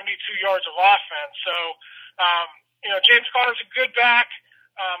 472 yards of offense. So, James Conner's a good back.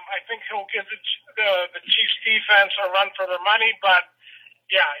 I think he'll give the Chiefs defense a run for their money, but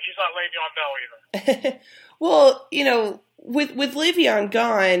yeah, he's not Le'Veon Bell either. Well, with Le'Veon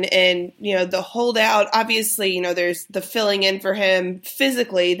gone and, the holdout, obviously, there's the filling in for him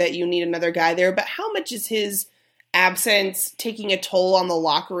physically that you need another guy there, but how much is his absence taking a toll on the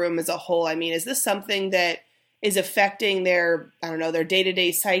locker room as a whole? I mean, is this something that is affecting their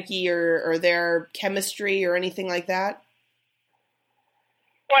day-to-day psyche or their chemistry or anything like that?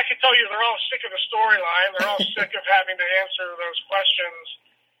 Well, I can tell you they're all sick of the storyline. They're all sick of having to answer those questions,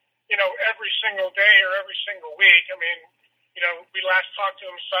 every single day or every single week. I mean, we last talked to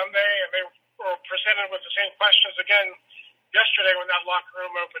them Sunday, and they were presented with the same questions again yesterday when that locker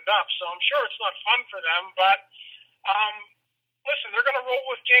room opened up. So I'm sure it's not fun for them, but listen, they're going to roll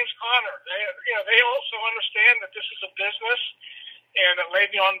with James Conner. They also understand that this is a business and that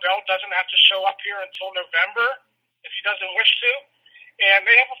Le'Veon Bell doesn't have to show up here until November if he doesn't wish to. And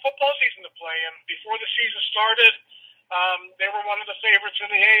they have a football season to play. And before the season started, they were one of the favorites in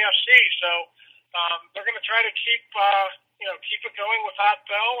the AFC. So they're going to try to keep it going without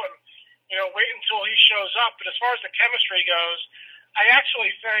Bell and, wait until he shows up. But as far as the chemistry goes, I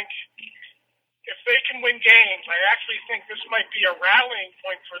actually think if they can win games, I actually think this might be a rallying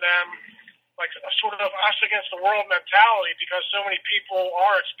point for them, like a sort of us against the world mentality, because so many people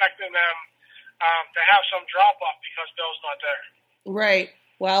are expecting them to have some drop-off because Bell's not there. Right.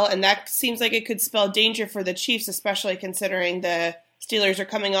 Well, and that seems like it could spell danger for the Chiefs, especially considering the Steelers are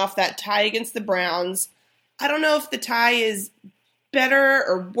coming off that tie against the Browns. I don't know if the tie is better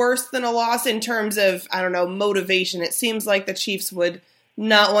or worse than a loss in terms of, motivation. It seems like the Chiefs would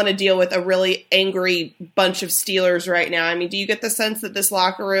not want to deal with a really angry bunch of Steelers right now. I mean, do you get the sense that this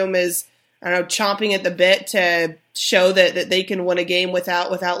locker room is, chomping at the bit to show that they can win a game without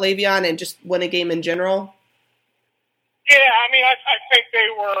Le'Veon and just win a game in general? Yeah, I think they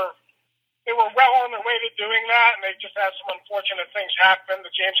were well on their way to doing that, and they just had some unfortunate things happen.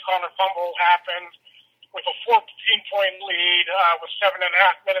 The James Conner fumble happened with a 14-point lead with 7.5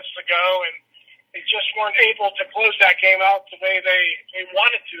 minutes to go, and they just weren't able to close that game out the way they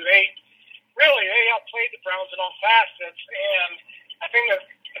wanted to. They outplayed the Browns in all facets, and I think that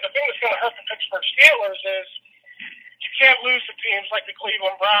the thing that's going to hurt the Pittsburgh Steelers is you can't lose to teams like the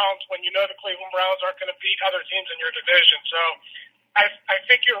Cleveland Browns when you know the Cleveland Browns aren't going to beat other teams in your division. So I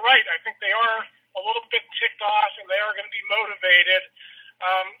think you're right. I think they are a little bit ticked off, and they are going to be motivated.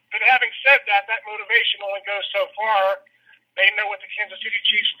 But having said that, that motivation only goes so far. They know what the Kansas City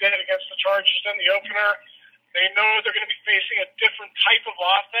Chiefs did against the Chargers in the opener. They know they're going to be facing a different type of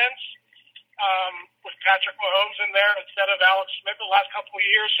offense with Patrick Mahomes in there instead of Alex Smith the last couple of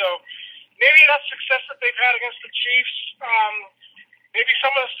years. So maybe that success that they've had against the Chiefs, maybe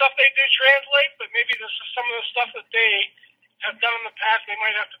some of the stuff they do translate, but maybe this is some of the stuff that they have done in the past they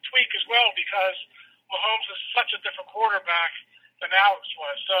might have to tweak as well, because Mahomes is such a different quarterback than Alex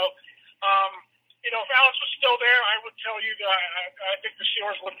was. So, if Alex was still there, I would tell you that I think the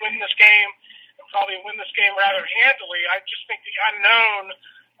Steelers would win this game and probably win this game rather handily. I just think the unknown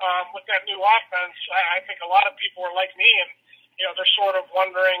with that new offense, I think a lot of people are like me, and they're sort of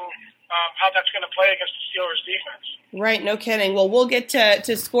wondering how that's going to play against the Steelers defense. Right, no kidding. Well, we'll get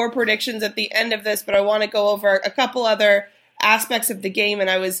to score predictions at the end of this, but I want to go over a couple other aspects of the game, and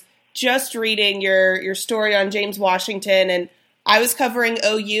I was just reading your story on James Washington, and I was covering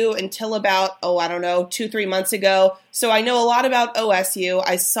OU until about, 2-3 months ago, so I know a lot about OSU.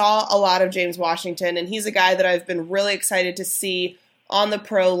 I saw a lot of James Washington, and he's a guy that I've been really excited to see on the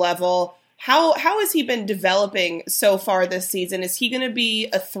pro level. How has he been developing so far this season? Is he going to be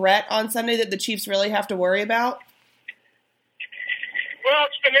a threat on Sunday that the Chiefs really have to worry about? Well,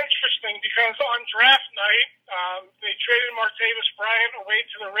 it's been interesting because on draft night, they traded Martavis Bryant away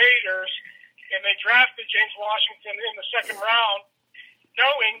to the Raiders, and they drafted James Washington in the second round,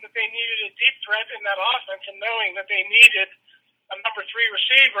 knowing that they needed a deep threat in that offense and knowing that they needed a number 3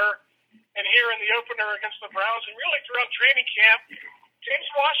 receiver. And here in the opener against the Browns, and really throughout training camp, James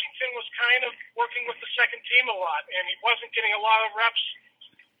Washington was kind of working with the second team a lot, and he wasn't getting a lot of reps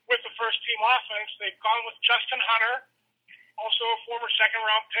with the first team offense. They've gone with Justin Hunter, also a former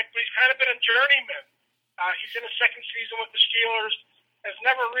second-round pick, but he's kind of been a journeyman. He's in his second season with the Steelers, has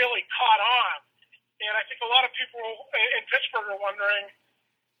never really caught on. And I think a lot of people in Pittsburgh are wondering,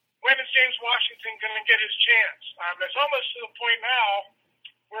 when is James Washington going to get his chance? It's almost to the point now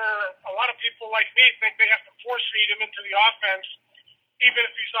where a lot of think they have to force feed him into the offense, even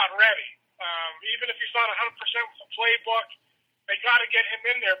if he's not ready. Even if he's not 100% with the playbook, they got to get him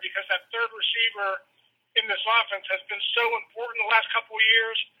in there because that third receiver in this offense has been so important the last couple of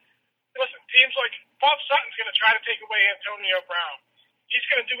years. Listen, teams like Bob Sutton's going to try to take away Antonio Brown. He's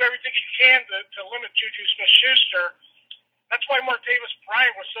going to do everything he can to limit Juju Smith-Schuster. That's why Martavis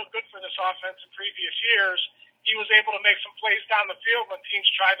Bryant was so good for this offense in previous years. He was able to make some plays down the field when teams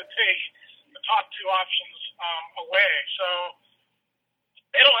tried to take the top two options away. So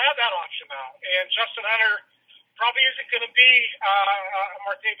they don't have that option now. And Justin Hunter probably isn't going to be a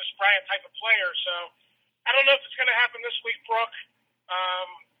Martavis Bryant type of player. So I don't know if it's going to happen this week, Brooke.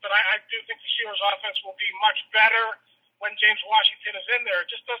 But I do think the Steelers' offense will be much better when James Washington is in there. It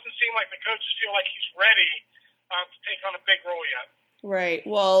just doesn't seem like the coaches feel like he's ready to take on a big role yet. Right.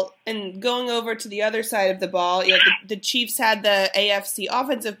 Well, and going over to the other side of the ball, the Chiefs had the AFC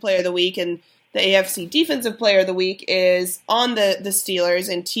Offensive Player of the Week, and the AFC Defensive Player of the Week is on the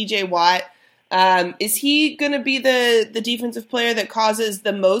Steelers, and T.J. Watt. Is he going to be the defensive player that causes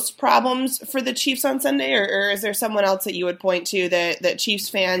the most problems for the Chiefs on Sunday, or is there someone else that you would point to that Chiefs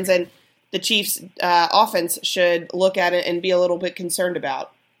fans and the Chiefs offense should look at it and be a little bit concerned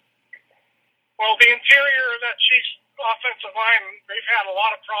about? Well, the interior of that Chiefs offensive line, they've had a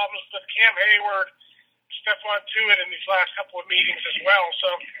lot of problems with Cam Hayward, Stephon Tuitt in these last couple of meetings as well. So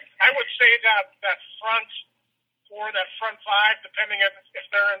I would say that front four, that front five, depending if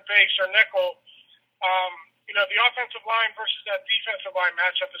they're in base or nickel, the offensive line versus that defensive line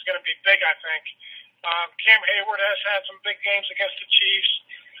matchup is going to be big, I think. Cam Hayward has had some big games against the Chiefs.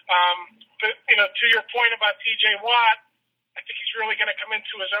 But, to your point about T.J. Watt, I think he's really going to come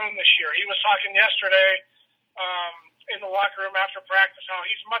into his own this year. He was talking yesterday in the locker room after practice how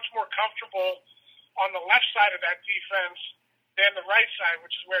he's much more comfortable on the left side of that defense than the right side,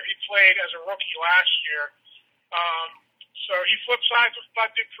 which is where he played as a rookie last year. So he flipped sides with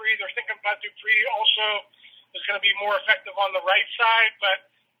Bud Dupree. They're thinking Bud Dupree also is going to be more effective on the right side. But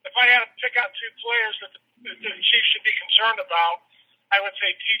if I had to pick out two players that the Chiefs should be concerned about, I would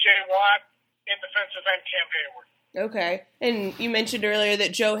say T.J. Watt and defensive end Cam Hayward. Okay. And you mentioned earlier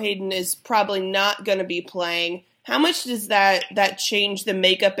that Joe Hayden is probably not going to be playing. How much does that change the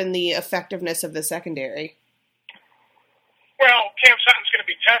makeup and the effectiveness of the secondary? Well, Cam Sutton's going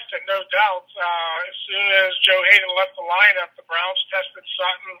to be tested, no doubt. As soon as Joe Hayden left the lineup, the Browns tested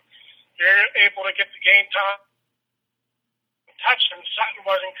Sutton. They're able to get the game time. Touched him. Sutton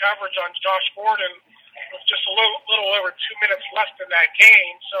was in coverage on Josh Gordon with just a little over 2 minutes left in that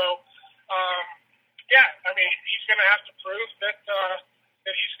game. So, he's going to have to prove that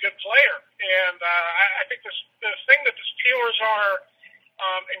he's a good player. And I think the thing that the Steelers are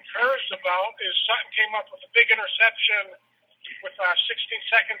encouraged about is Sutton came up with a big interception with 16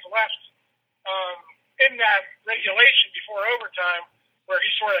 seconds left in that regulation before overtime, where he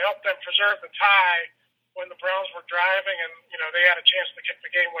sort of helped them preserve the tie when the Browns were driving and, they had a chance to kick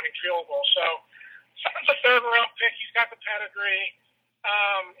the game-winning field goal. So Sutton's a third-round pick. He's got the pedigree.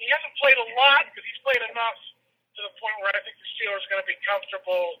 He hasn't played a lot, but he's played enough to the point where I think the Steelers are going to be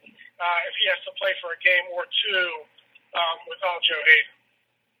comfortable if he has to play for a game or two without Joe Hayden.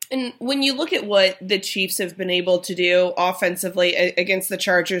 And when you look at what the Chiefs have been able to do offensively against the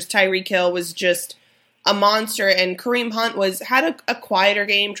Chargers, Tyreek Hill was just a monster, and Kareem Hunt had a quieter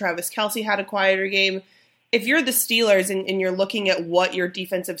game. Travis Kelce had a quieter game. If you're the Steelers and you're looking at what your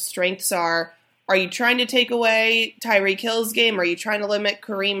defensive strengths are you trying to take away Tyreek Hill's game? Are you trying to limit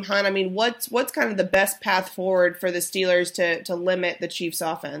Kareem Hunt? I mean, what's kind of the best path forward for the Steelers to limit the Chiefs'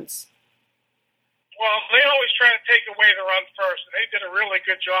 offense? Well, they always try to take away the run first, and they did a really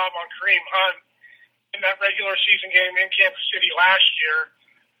good job on Kareem Hunt in that regular season game in Kansas City last year.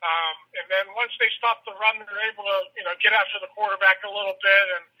 And then once they stop the run, they're able to, get after the quarterback a little bit,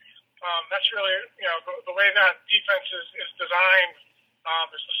 and that's really, the way that defense is designed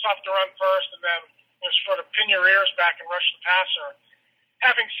is to stop the run first and then sort of pin your ears back and rush the passer.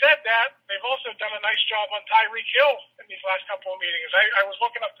 Having said that, they've also done a nice job on Tyreek Hill in these last couple of meetings. I was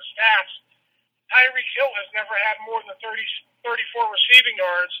looking up the stats. Tyreek Hill has never had more than 34 receiving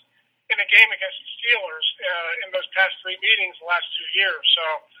yards in a game against the Steelers in those past three meetings the last 2 years. So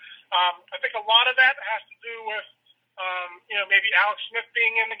I think a lot of that has to do with, maybe Alex Smith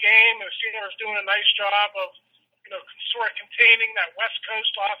being in the game and the Steelers doing a nice job of, sort of containing that West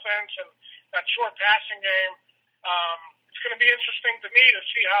Coast offense and that short passing game. It's going to be interesting to me to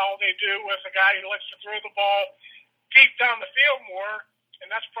see how they do with a guy who likes to throw the ball deep down the field more,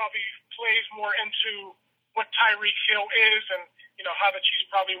 and that's probably plays more into what Tyreek Hill is and, how the Chiefs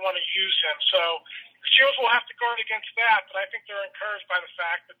probably want to use him. So the Steelers will have to guard against that, but I think they're encouraged by the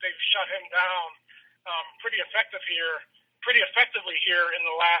fact that they've shut him down pretty effectively here in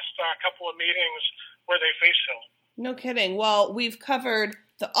the last couple of meetings where they faced Hill. No kidding. Well, we've covered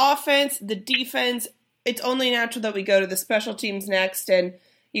the offense, the defense. It's only natural that we go to the special teams next, and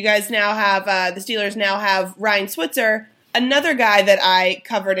you guys now have the Steelers now have Ryan Switzer, another guy that I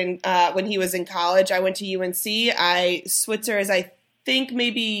covered in when he was in college. I went to UNC. Switzer is, I think,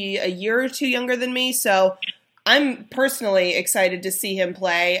 maybe a year or two younger than me, so I'm personally excited to see him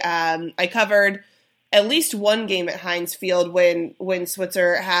play. I covered at least one game at Heinz Field when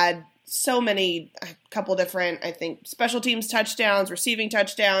Switzer had so many, a couple different, I think, special teams touchdowns, receiving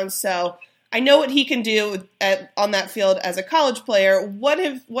touchdowns. So I know what he can do on that field as a college player.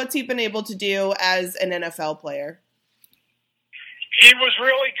 What's he been able to do as an NFL player? He was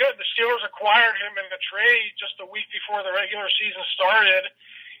really good. The Steelers acquired him in the trade just a week before the regular season started,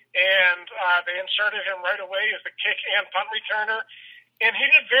 and they inserted him right away as the kick and punt returner. And he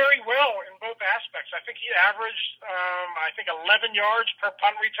did very well in both aspects. I think he averaged, 11 yards per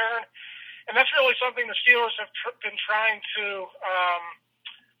punt return. And that's really something the Steelers have been trying to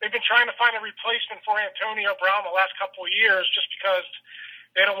they've been trying to find a replacement for Antonio Brown the last couple of years, just because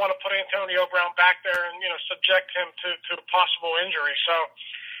they don't want to put Antonio Brown back there and, subject him to a possible injury. So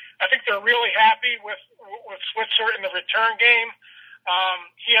I think they're really happy with Switzer in the return game.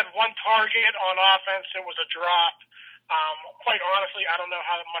 He had one target on offense. It was a drop. Quite honestly, I don't know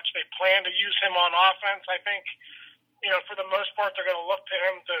how much they plan to use him on offense. I think, for the most part, they're going to look to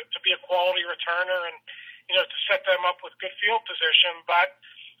him to be a quality returner and, to set them up with good field position. But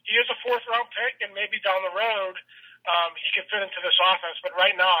he is a fourth-round pick, and maybe down the road he can fit into this offense. But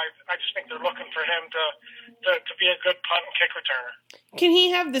right now, I just think they're looking for him to be a good punt and kick returner. Can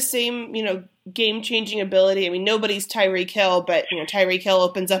he have the same, game-changing ability? I mean, nobody's Tyreek Hill, but, Tyreek Hill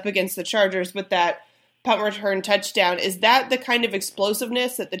opens up against the Chargers with that punt return touchdown. Is that the kind of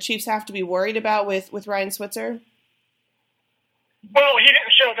explosiveness that the Chiefs have to be worried about with Ryan Switzer? Well, he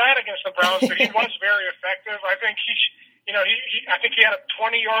didn't show that against the Browns, but he was very effective. I think I think he had a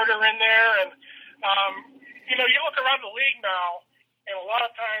 20-yarder in there, and you look around the league now, and a lot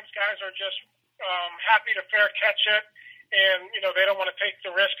of times guys are just happy to fair catch it, and they don't want to take the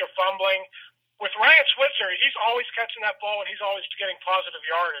risk of fumbling. With Ryan Switzer, he's always catching that ball, and he's always getting positive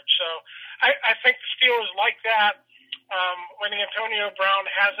yardage. So I think the Steelers like that. When Antonio Brown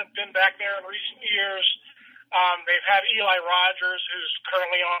hasn't been back there in recent years, they've had Eli Rogers, who's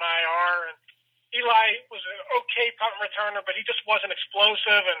currently on IR, and Eli was an okay punt returner, but he just wasn't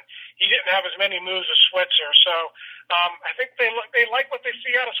explosive, and he didn't have as many moves as Switzer. So I think they like what they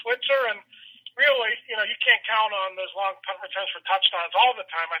see out of Switzer, and really, you can't count on those long punt returns for touchdowns all the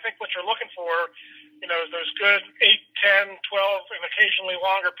time. I think what you're looking for, is those good 8, 10, 12, and occasionally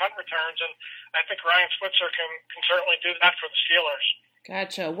longer punt returns, and I think Ryan Switzer can certainly do that for the Steelers.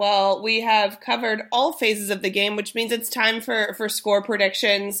 Gotcha. Well, we have covered all phases of the game, which means it's time for score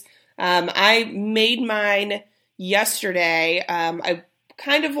predictions. I made mine yesterday. I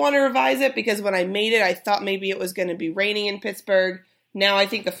kind of want to revise it because when I made it, I thought maybe it was going to be raining in Pittsburgh. Now I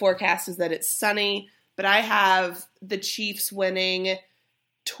think the forecast is that it's sunny, but I have the Chiefs winning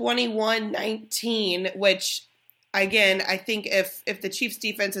 21-19, which, again, I think if the Chiefs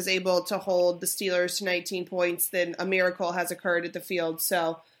defense is able to hold the Steelers to 19 points, then a miracle has occurred at the field.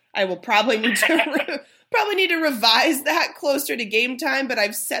 So I will probably need to revise that closer to game time, but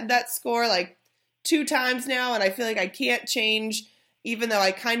I've said that score like 2 times now, and I feel like I can't change, even though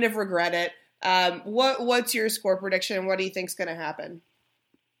I kind of regret it. What's your score prediction? What do you think's going to happen?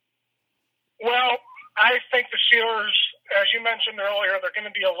 Well, I think the Steelers, as you mentioned earlier, they're going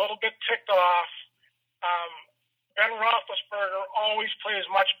to be a little bit ticked off. Ben Roethlisberger always plays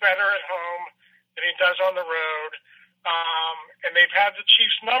much better at home than he does on the road. And they've had the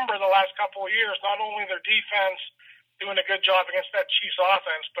Chiefs' number the last couple of years, not only their defense doing a good job against that Chiefs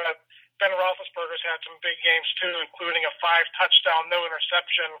offense, but Ben Roethlisberger's had some big games too, including a 5-touchdown, no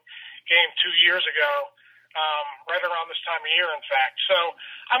interception game 2 years ago, right around this time of year, in fact. So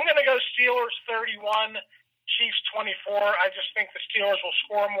I'm going to go Steelers 31, Chiefs 24. I just think the Steelers will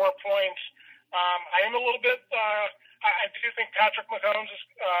score more points. I am a little bit. I do think Patrick Mahomes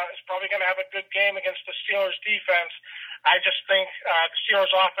is probably going to have a good game against the Steelers defense. I just think the Steelers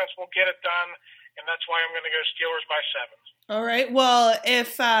offense will get it done, and that's why I'm going to go Steelers by 7. All right. Well,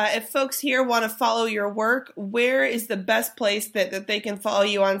 if folks here want to follow your work, where is the best place that they can follow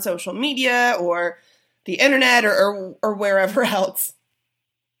you on social media or the internet or wherever else?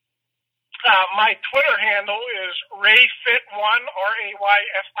 My Twitter handle is RayFit1,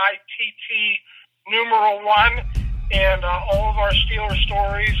 RAYFITT numeral 1, and all of our Steelers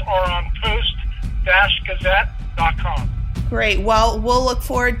stories are on post-gazette.com. Great. Well, we'll look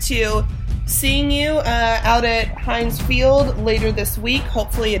forward to seeing you out at Heinz Field later this week.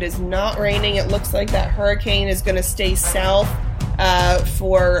 Hopefully it is not raining. It looks like that hurricane is going to stay south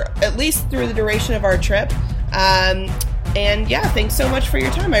for at least through the duration of our trip. And yeah, thanks so much for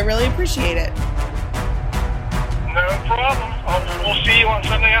your time. I really appreciate it. No problem. We'll see you on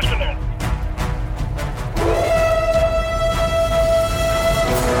Sunday afternoon.